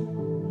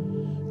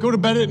thankful. Go to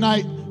bed at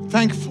night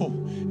thankful.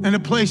 In a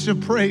place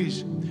of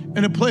praise,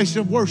 in a place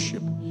of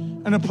worship,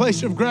 in a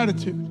place of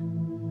gratitude.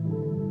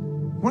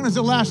 When is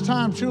the last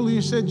time truly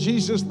you said,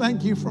 Jesus,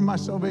 thank you for my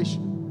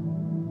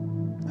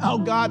salvation? Oh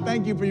God,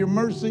 thank you for your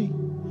mercy.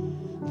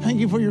 Thank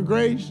you for your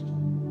grace.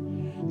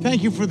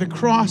 Thank you for the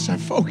cross. I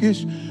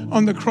focus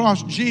on the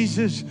cross.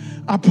 Jesus,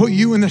 I put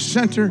you in the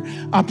center.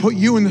 I put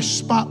you in the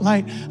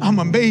spotlight. I'm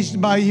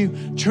amazed by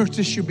you. Church,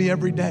 this should be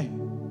every day.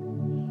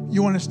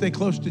 You want to stay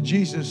close to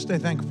Jesus, stay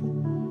thankful.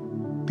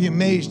 Be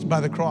amazed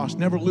by the cross.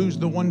 Never lose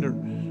the wonder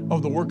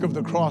of the work of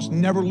the cross.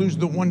 Never lose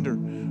the wonder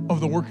of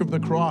the work of the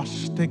cross.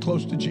 Stay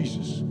close to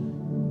Jesus.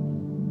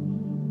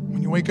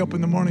 When you wake up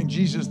in the morning,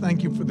 Jesus,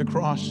 thank you for the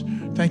cross.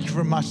 Thank you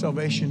for my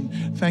salvation.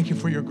 Thank you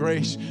for your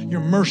grace. Your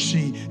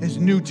mercy is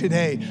new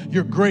today.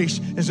 Your grace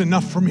is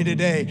enough for me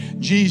today.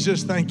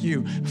 Jesus, thank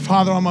you.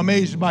 Father, I'm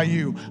amazed by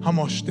you. I'm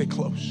going to stay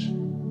close.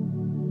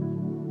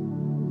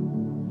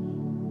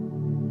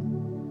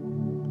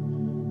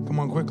 Come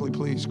on, quickly,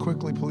 please.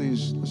 Quickly,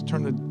 please. Let's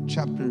turn to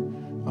chapter,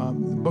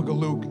 the book of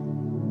Luke.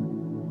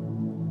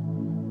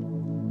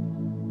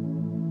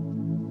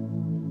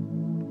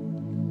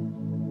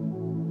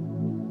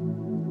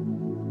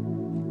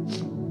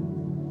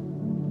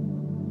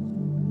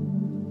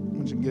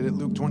 Get it,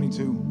 Luke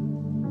 22.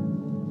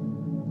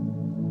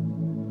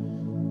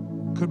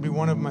 Could be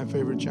one of my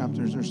favorite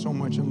chapters. There's so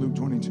much in Luke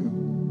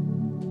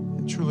 22.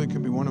 It truly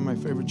could be one of my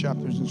favorite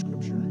chapters in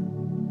Scripture.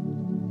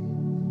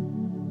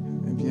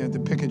 If you had to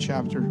pick a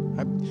chapter,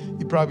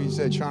 you probably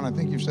said, Sean, I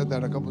think you've said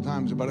that a couple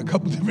times about a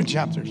couple different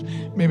chapters.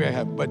 Maybe I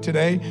have, but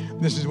today,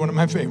 this is one of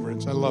my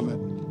favorites. I love it.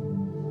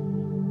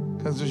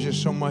 Because there's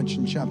just so much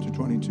in chapter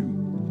 22.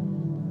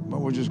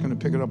 But we're just going to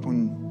pick it up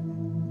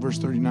on verse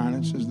 39.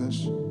 It says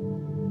this.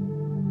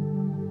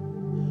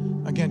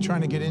 Again, trying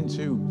to get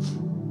into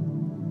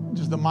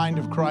just the mind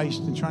of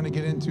Christ and trying to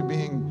get into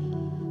being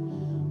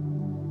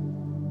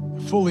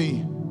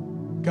fully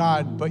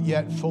God, but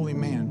yet fully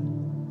man.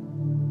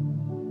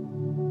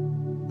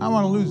 I don't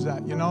want to lose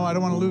that, you know. I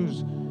don't want to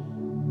lose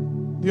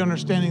the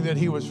understanding that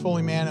he was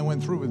fully man and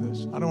went through with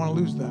this. I don't want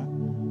to lose that.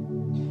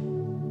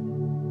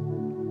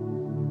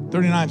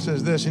 39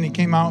 says this, and he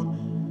came out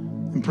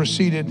and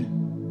proceeded,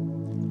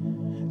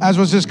 as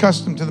was his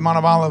custom, to the Mount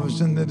of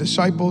Olives, and the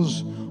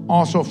disciples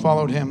also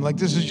followed him. Like,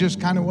 this is just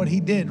kind of what he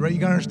did, right? You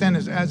got to understand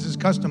this as his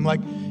custom. Like,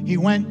 he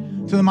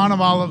went to the Mount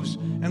of Olives,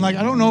 and like,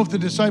 I don't know if the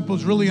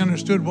disciples really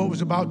understood what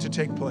was about to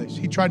take place.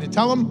 He tried to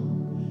tell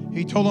them.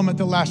 He told them at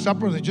the Last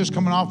Supper. They're just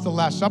coming off the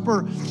Last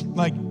Supper.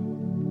 Like,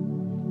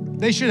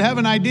 they should have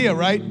an idea,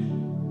 right?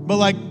 But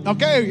like,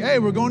 okay, hey,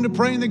 we're going to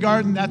pray in the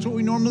garden. That's what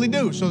we normally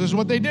do. So this is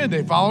what they did.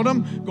 They followed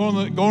him,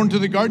 going to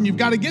the garden. You've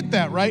got to get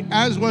that, right?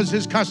 As was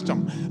his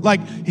custom.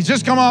 Like, he's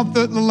just come off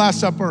the Last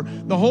Supper,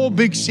 the whole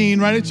big scene,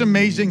 right? It's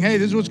amazing. Hey,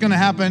 this is what's going to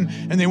happen.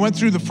 And they went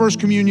through the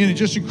first communion. It's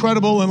just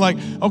incredible. And like,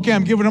 okay,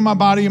 I'm giving them my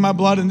body and my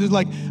blood. And just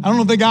like, I don't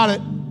know if they got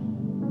it.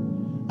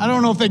 I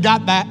don't know if they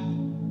got that.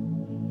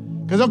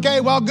 Because,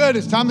 okay, well, good.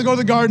 It's time to go to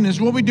the garden. This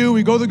is what we do.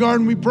 We go to the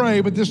garden, we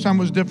pray. But this time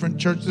was different,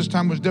 church. This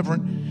time was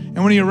different.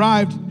 And when he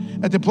arrived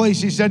at the place,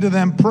 he said to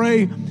them,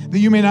 pray that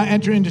you may not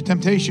enter into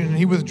temptation. And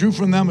he withdrew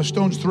from them a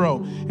stone's throw.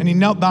 And he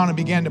knelt down and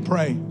began to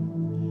pray,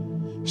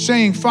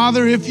 saying,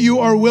 Father, if you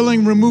are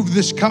willing, remove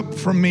this cup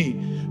from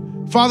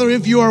me. Father,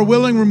 if you are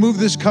willing, remove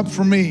this cup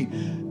from me.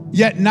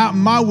 Yet not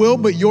my will,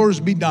 but yours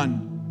be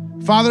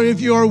done. Father,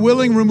 if you are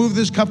willing, remove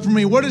this cup from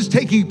me. What is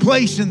taking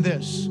place in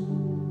this?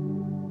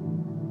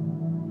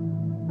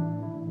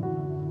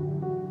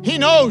 He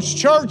knows,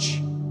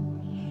 church.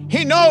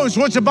 He knows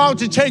what's about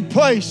to take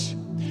place.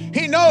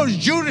 He knows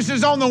Judas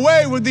is on the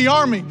way with the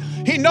army.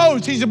 He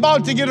knows he's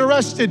about to get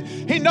arrested.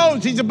 He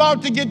knows he's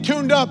about to get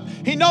tuned up.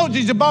 He knows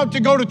he's about to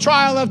go to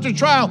trial after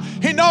trial.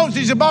 He knows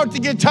he's about to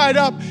get tied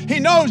up. He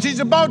knows he's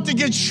about to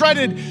get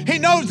shredded. He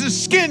knows the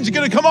skin's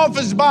going to come off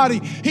his body.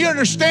 He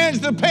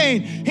understands the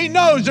pain. He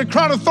knows the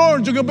crown of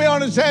thorns are going to be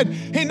on his head.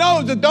 He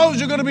knows that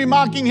those are going to be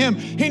mocking him.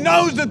 He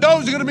knows that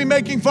those are going to be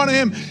making fun of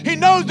him. He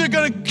knows they're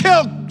going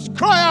to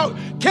cry out,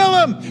 kill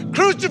him,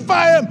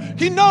 crucify him.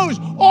 He knows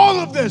all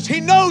of this. He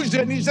knows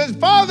it. And he says,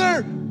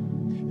 Father,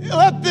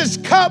 let this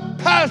cup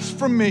pass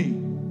from me.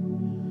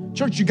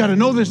 Church, you got to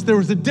know this. There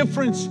was a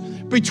difference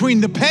between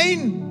the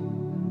pain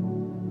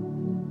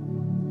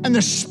and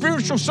the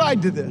spiritual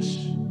side to this.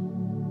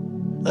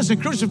 Listen,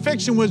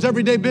 crucifixion was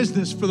everyday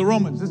business for the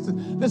Romans.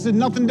 This is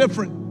nothing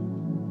different.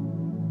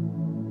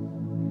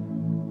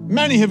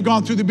 Many have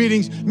gone through the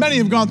beatings. Many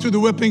have gone through the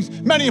whippings.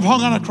 Many have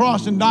hung on a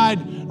cross and died,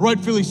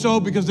 rightfully so,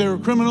 because they were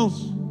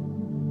criminals.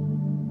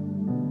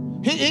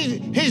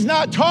 He's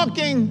not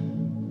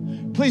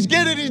talking, please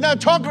get it, he's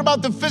not talking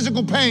about the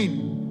physical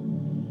pain.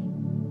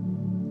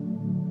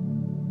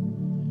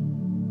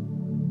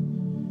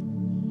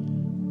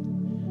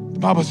 The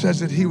Bible says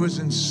that he was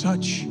in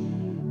such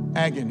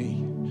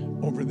agony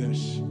over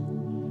this.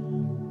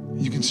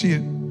 You can see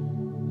it.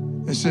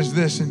 It says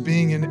this, and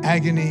being in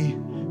agony,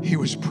 he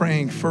was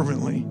praying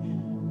fervently.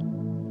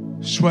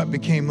 sweat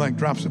became like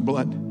drops of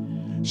blood.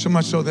 So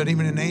much so that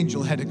even an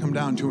angel had to come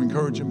down to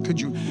encourage him. Could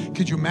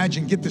you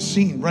imagine? Get the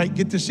scene, right?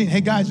 Get the scene.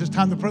 Hey guys, it's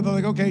time to pray. They're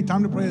like, okay,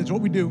 time to pray. That's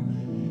what we do.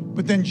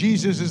 But then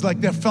Jesus is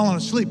like, they're falling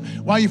asleep.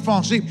 Why are you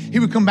falling asleep? He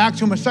would come back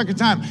to him a second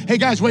time. Hey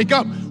guys, wake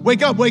up,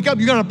 wake up, wake up.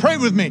 You got to pray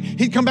with me.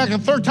 He'd come back a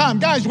third time.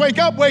 Guys, wake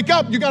up, wake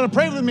up. You got to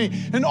pray with me.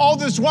 And all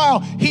this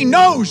while, he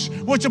knows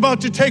what's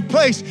about to take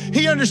place.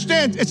 He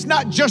understands it's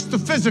not just the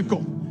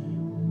physical.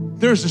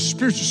 There's a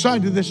spiritual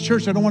side to this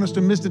church. I don't want us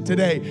to miss it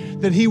today.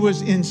 That he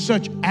was in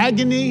such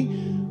agony,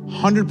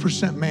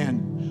 100%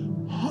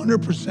 man,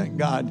 100%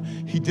 God.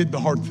 He did the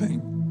hard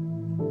thing.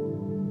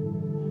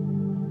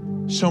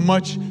 So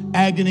much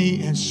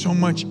agony and so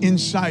much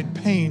inside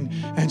pain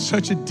and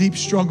such a deep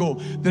struggle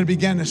that it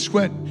began to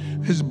sweat.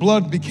 His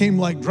blood became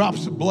like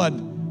drops of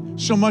blood.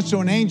 So much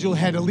so an angel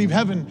had to leave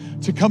heaven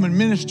to come and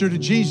minister to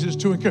Jesus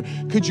to encourage.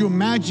 Could you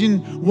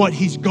imagine what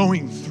he's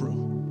going through?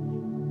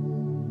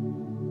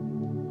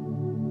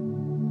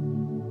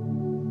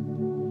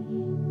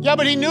 Yeah,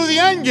 but he knew the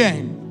end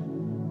game.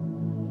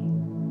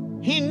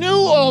 He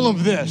knew all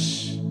of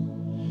this.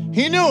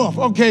 He knew,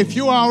 okay, a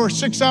few hours,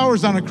 6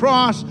 hours on a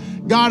cross,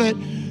 got it.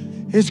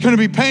 It's going to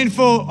be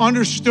painful,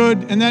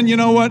 understood. And then, you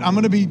know what? I'm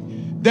going to be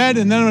dead,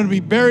 and then I'm going to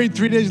be buried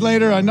 3 days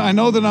later. I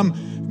know that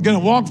I'm going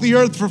to walk the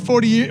earth for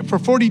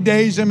 40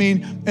 days, and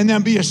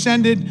then be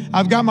ascended.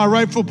 I've got my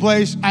rightful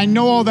place. I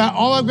know all that.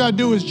 All I've got to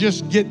do is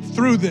just get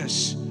through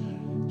this.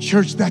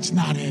 Church, that's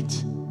not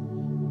it.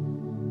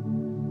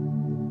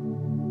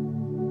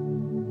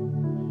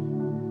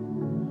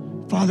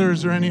 Father,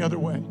 is there any other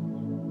way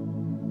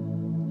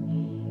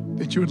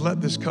that you would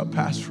let this cup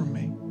pass from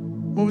me?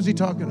 What was he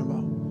talking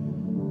about?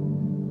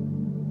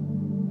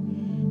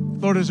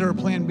 Lord, is there a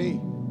plan B?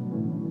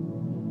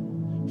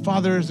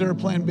 Father, is there a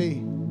plan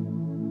B?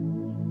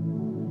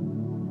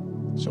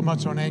 So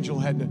much so an angel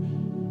had to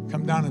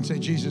come down and say,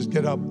 Jesus,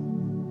 get up.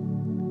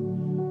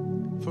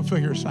 Fulfill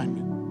your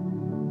assignment.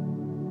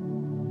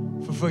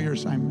 Fulfill your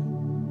assignment.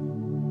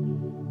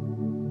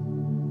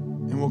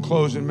 And we'll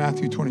close in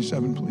Matthew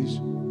 27, please.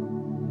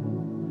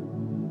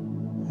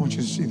 I want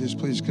you to see this,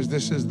 please, because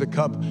this is the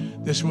cup.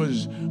 This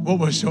was what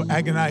was so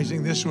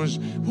agonizing. This was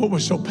what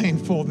was so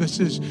painful. This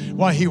is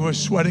why he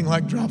was sweating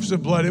like drops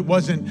of blood. It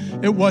wasn't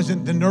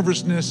the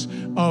nervousness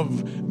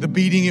of the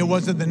beating. It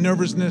wasn't the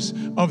nervousness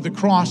of the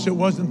cross. It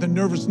wasn't the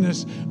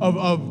nervousness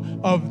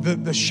of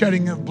the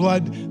shedding of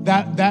blood.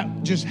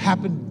 That just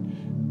happened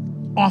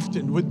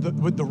often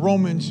with the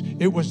Romans.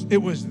 It was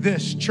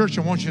this. Church,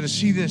 I want you to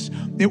see this.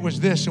 It was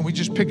this. And we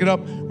just pick it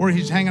up where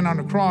he's hanging on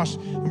the cross.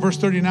 In verse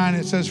 39,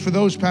 it says, for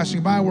those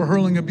passing by were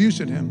hurling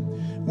abuse at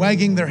him,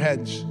 wagging their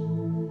heads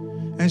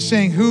and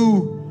saying,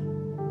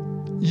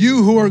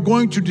 you who are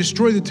going to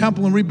destroy the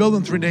temple and rebuild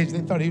in 3 days. They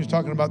thought he was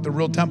talking about the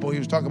real temple. He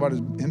was talking about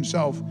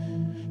himself.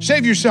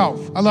 Save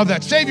yourself. I love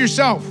that. Save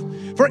yourself.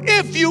 For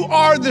if you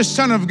are the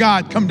Son of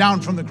God, come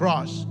down from the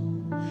cross.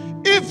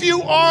 If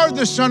you are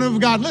the Son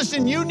of God,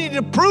 listen, you need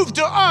to prove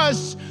to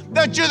us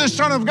that you're the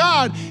Son of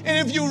God.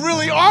 And if you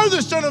really are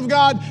the Son of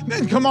God,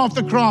 then come off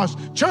the cross.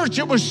 Church,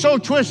 it was so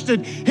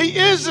twisted. He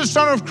is the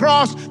Son of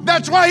cross.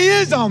 That's why he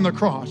is on the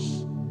cross.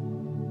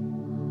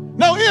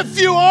 Now, if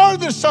you are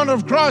the Son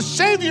of cross,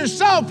 save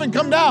yourself and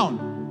come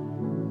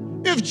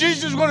down. If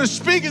Jesus is going to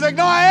speak, he's like,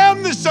 no, I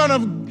am the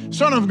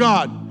Son of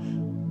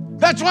God.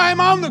 That's why I'm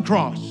on the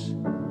cross.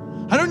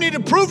 I don't need to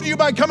prove to you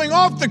by coming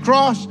off the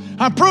cross.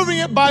 I'm proving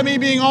it by me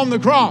being on the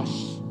cross.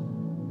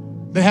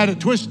 They had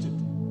it twisted.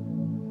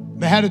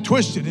 They had it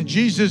twisted. And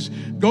Jesus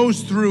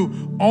goes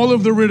through all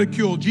of the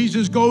ridicule.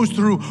 Jesus goes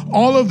through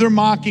all of their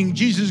mocking.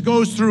 Jesus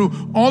goes through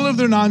all of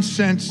their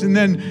nonsense. And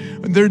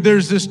then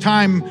there's this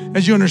time,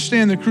 as you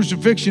understand the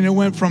crucifixion, it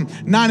went from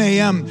 9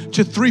 a.m.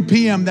 to 3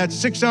 p.m. That's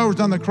 6 hours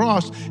on the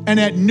cross. And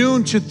at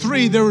noon to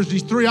 3, there was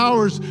these 3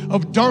 hours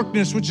of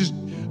darkness, which is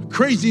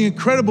crazy,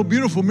 incredible,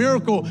 beautiful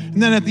miracle.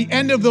 And then at the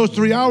end of those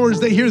 3 hours,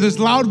 they hear this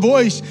loud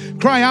voice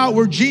cry out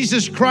where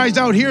Jesus cries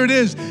out, here it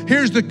is.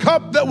 Here's the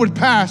cup that would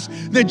pass,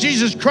 that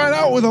Jesus cried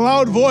out with a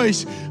loud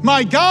voice,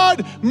 my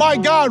God,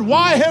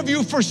 why have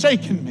you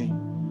forsaken me?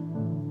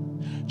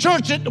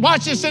 Church,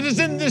 watch this. It is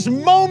in this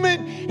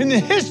moment in the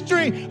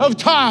history of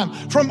time,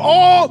 from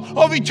all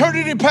of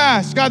eternity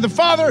past, God the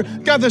Father,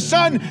 God the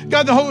Son,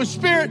 God the Holy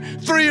Spirit,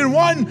 3 in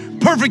 1,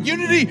 perfect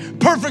unity,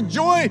 perfect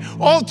joy,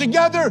 all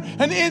together.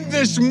 And in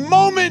this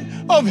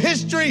moment of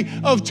history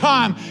of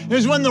time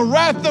is when the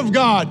wrath of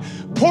God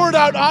poured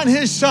out on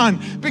his Son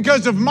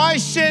because of my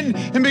sin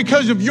and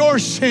because of your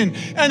sin.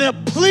 And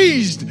it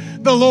pleased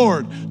the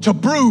Lord to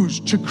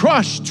bruise, to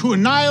crush, to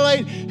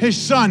annihilate his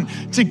Son,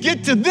 to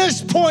get to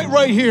this point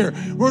right here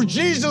where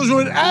Jesus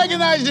was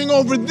agonizing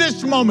over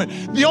this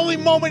moment, the only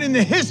moment in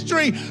the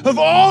history of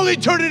all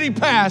eternity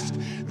past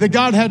that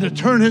God had to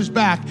turn his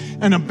back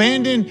and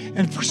abandon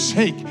and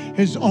forsake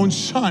his own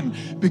son,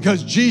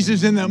 because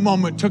Jesus in that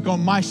moment took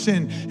on my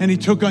sin and he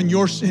took on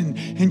your sin.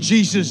 And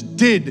Jesus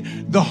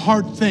did the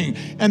hard thing.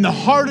 And the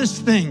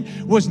hardest thing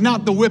was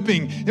not the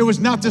whipping. It was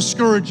not the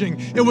scourging.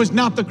 It was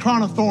not the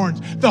crown of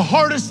thorns. The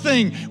hardest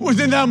thing was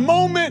in that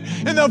moment,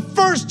 in the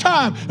first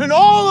time in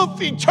all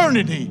of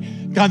eternity,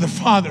 God the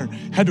Father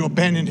had to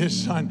abandon his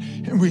son.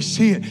 And we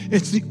see it.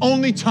 It's the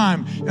only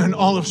time in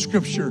all of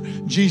Scripture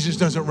Jesus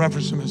doesn't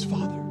reference him as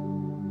Father.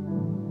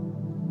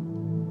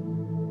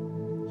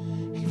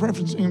 He's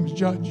referencing him as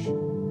Judge.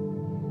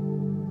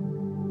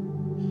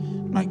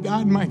 My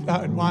God,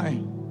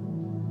 why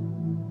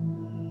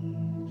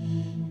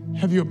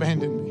have you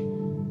abandoned me?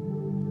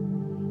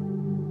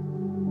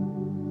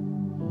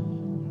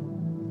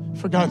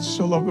 For God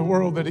so loved the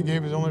world that he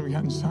gave his only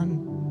begotten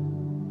Son.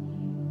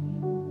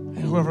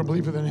 And whoever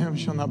believeth in him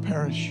shall not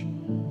perish,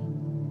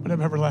 but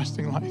have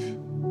everlasting life.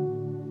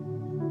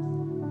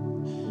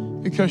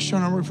 Because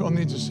Sean Obergefell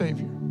needs a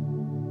Savior.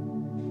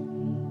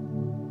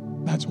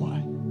 That's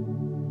why.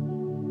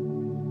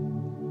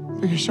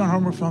 Because Sean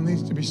Obergefell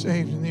needs to be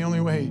saved, and the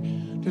only way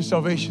to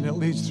salvation, it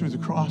leads through the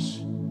cross.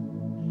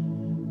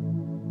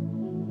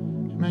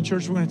 Amen,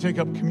 church, we're going to take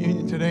up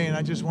communion today, and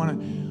I just want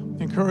to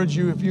encourage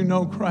you, if you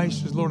know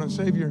Christ as Lord and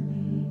Savior,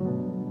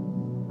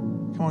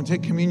 come on,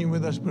 take communion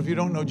with us. But if you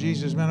don't know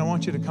Jesus, man, I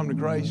want you to come to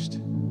Christ.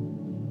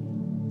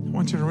 I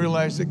want you to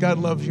realize that God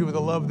loves you with a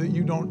love that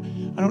you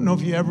don't. I don't know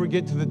if you ever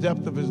get to the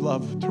depth of his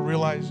love to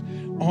realize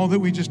all that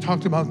we just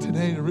talked about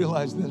today, to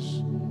realize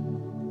this.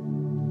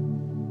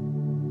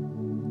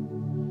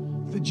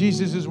 That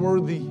Jesus is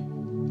worthy.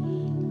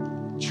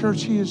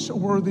 Church, he is so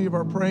worthy of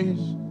our praise.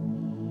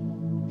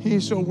 He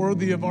is so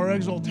worthy of our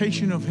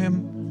exaltation of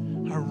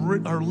him,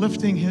 our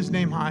lifting his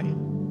name high.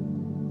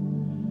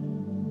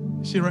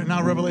 You see, right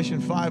now, Revelation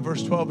 5,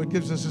 verse 12, it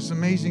gives us this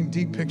amazing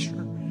deep picture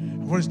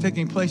of what is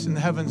taking place in the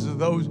heavens, of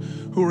those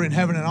who are in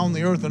heaven and on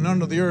the earth and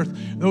under the earth,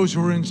 those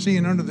who are in sea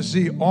and under the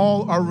sea,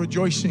 all are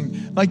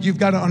rejoicing. Like, you've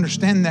got to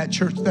understand that,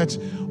 church. That's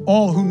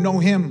all who know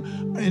him,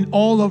 and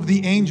all of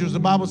the angels. The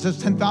Bible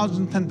says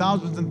 10,000,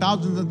 10,000, and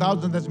thousands and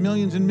thousands. That's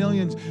millions and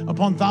millions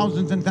upon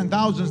thousands and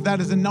 10,000s. That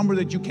is a number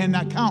that you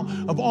cannot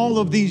count, of all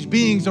of these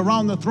beings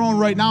around the throne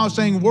right now,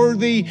 saying,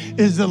 worthy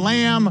is the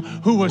Lamb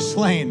who was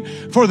slain.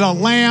 For the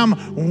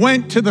Lamb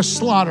went to the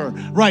slaughter,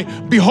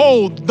 right?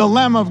 Behold, the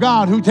Lamb of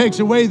God who takes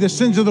away the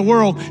sins of the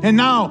world. And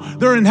now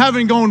they're in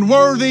heaven going,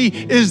 worthy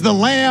is the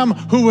Lamb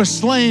who was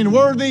slain.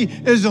 Worthy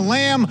is the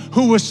Lamb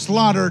who was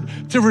slaughtered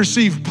to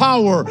receive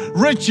power,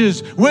 riches,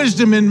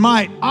 wisdom, and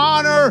might,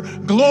 honor,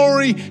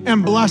 glory,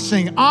 and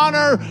blessing.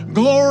 Honor,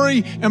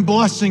 glory, and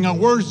blessing are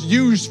words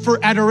used for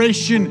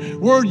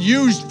adoration, word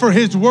used for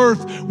his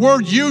worth,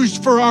 word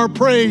used for our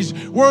praise,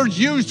 words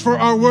used for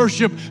our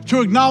worship,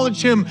 to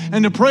acknowledge him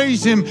and to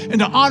praise him and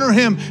to honor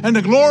him and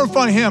to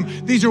glorify him.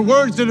 These are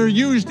words that are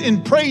used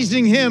in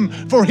praising him,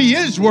 for he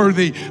is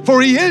worthy, for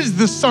he is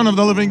the Son of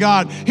the living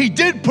God. He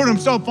did put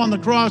himself on the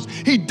cross.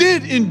 He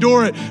did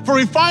endure it, for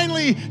he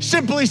finally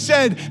simply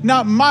said,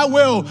 not my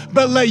will,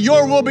 but let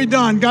your will be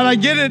done. God, I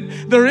get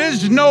it. There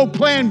is no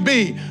plan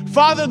B.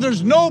 Father,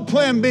 there's no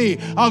plan B.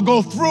 I'll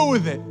go through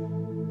with it.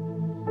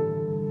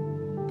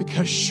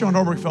 Because Sean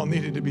Obergefell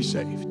needed to be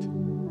saved.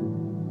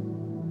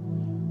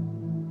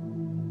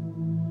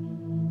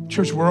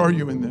 Church, where are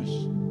you in this?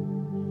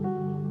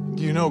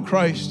 Do you know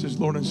Christ as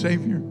Lord and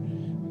Savior?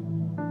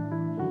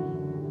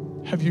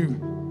 Have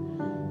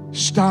you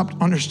stopped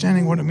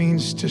understanding what it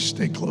means to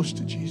stay close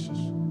to Jesus?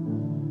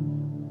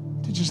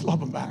 To just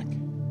love him back.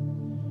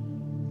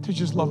 To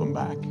just love him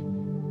back.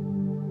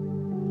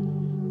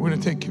 We're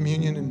going to take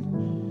communion, and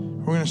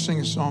we're going to sing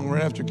a song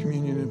right after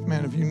communion.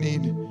 If you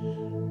need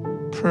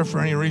prayer for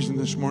any reason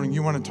this morning,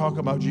 you want to talk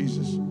about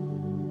Jesus,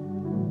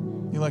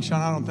 you're like,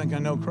 Sean, I don't think I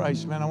know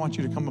Christ. Man, I want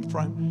you to come up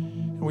front.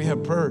 And we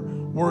have prayer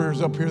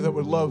warriors up here that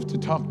would love to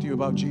talk to you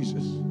about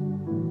Jesus.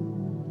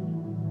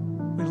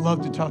 We'd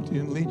love to talk to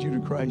you and lead you to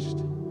Christ.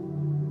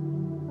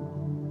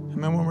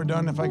 And then when we're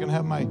done, if I can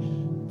have my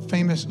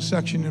famous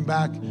section in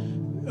back,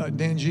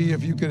 Dan G,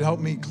 if you could help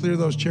me clear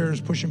those chairs,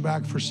 push them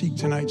back for Seek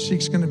tonight.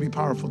 Seek's going to be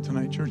powerful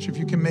tonight, church. If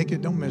you can make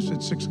it, don't miss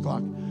it. 6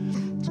 o'clock.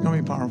 It's going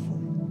to be powerful.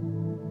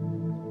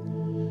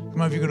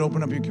 Come on, if you could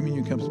open up your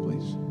communion cups,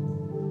 please.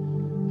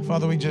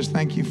 Father, we just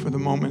thank you for the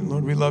moment.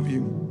 Lord, we love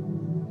you.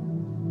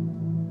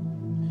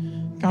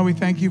 God, we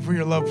thank you for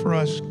your love for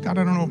us. God,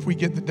 I don't know if we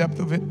get the depth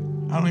of it.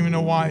 I don't even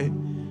know why.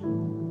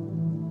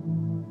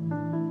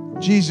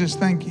 Jesus,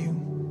 thank you.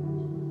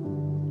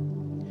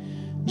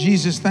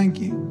 Jesus, thank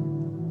you.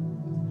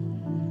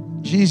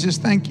 Jesus,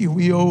 thank you.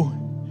 We owe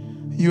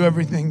you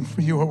everything,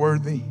 for you are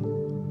worthy.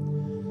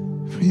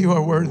 For you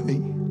are worthy.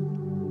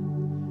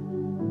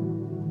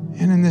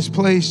 And in this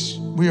place,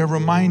 we are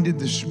reminded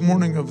this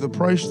morning of the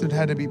price that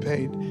had to be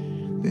paid.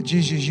 That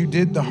Jesus, you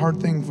did the hard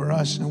thing for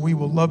us, and we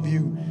will love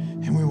you,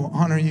 and we will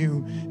honor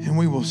you, and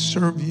we will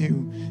serve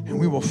you, and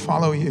we will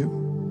follow you.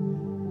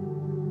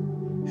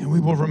 And we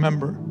will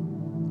remember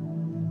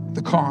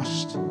the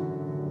cost,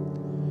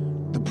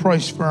 the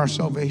price for our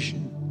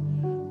salvation,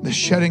 the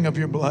shedding of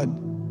your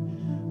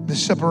blood, the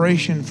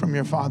separation from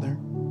your Father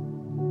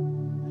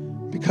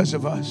because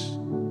of us.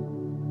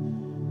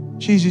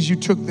 Jesus, you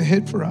took the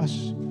hit for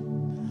us.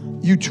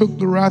 You took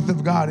the wrath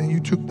of God and you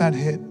took that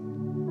hit.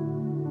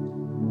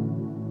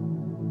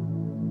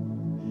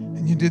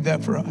 And you did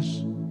that for us.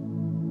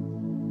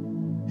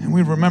 And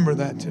we remember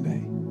that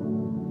today.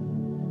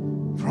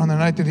 For on the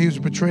night that he was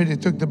betrayed, he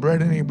took the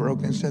bread and he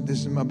broke and said,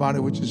 this is my body,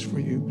 which is for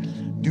you.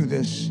 Do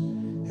this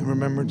in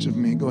remembrance of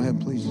me. Go ahead,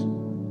 please.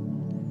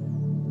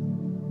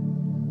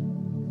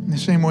 In the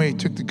same way, he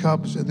took the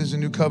cup and said, this is a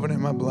new covenant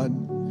in my blood.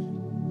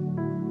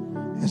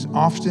 As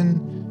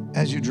often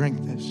as you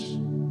drink this,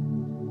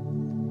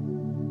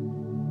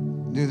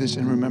 do this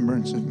in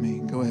remembrance of me.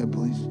 Go ahead,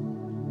 please.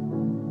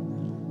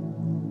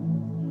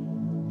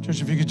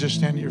 Church, if you could just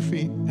stand at your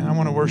feet, and I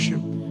want to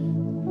worship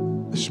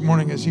this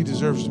morning as he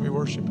deserves to be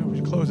worshiped. And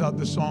we close out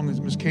this song as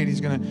Miss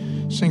Katie's going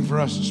to sing for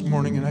us this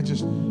morning. And I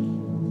just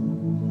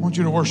want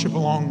you to worship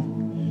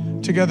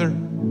along together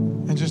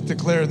and just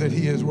declare that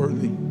he is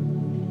worthy.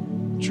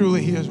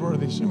 Truly, he is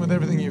worthy. Sing with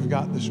everything you've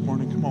got this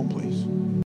morning. Come on, please.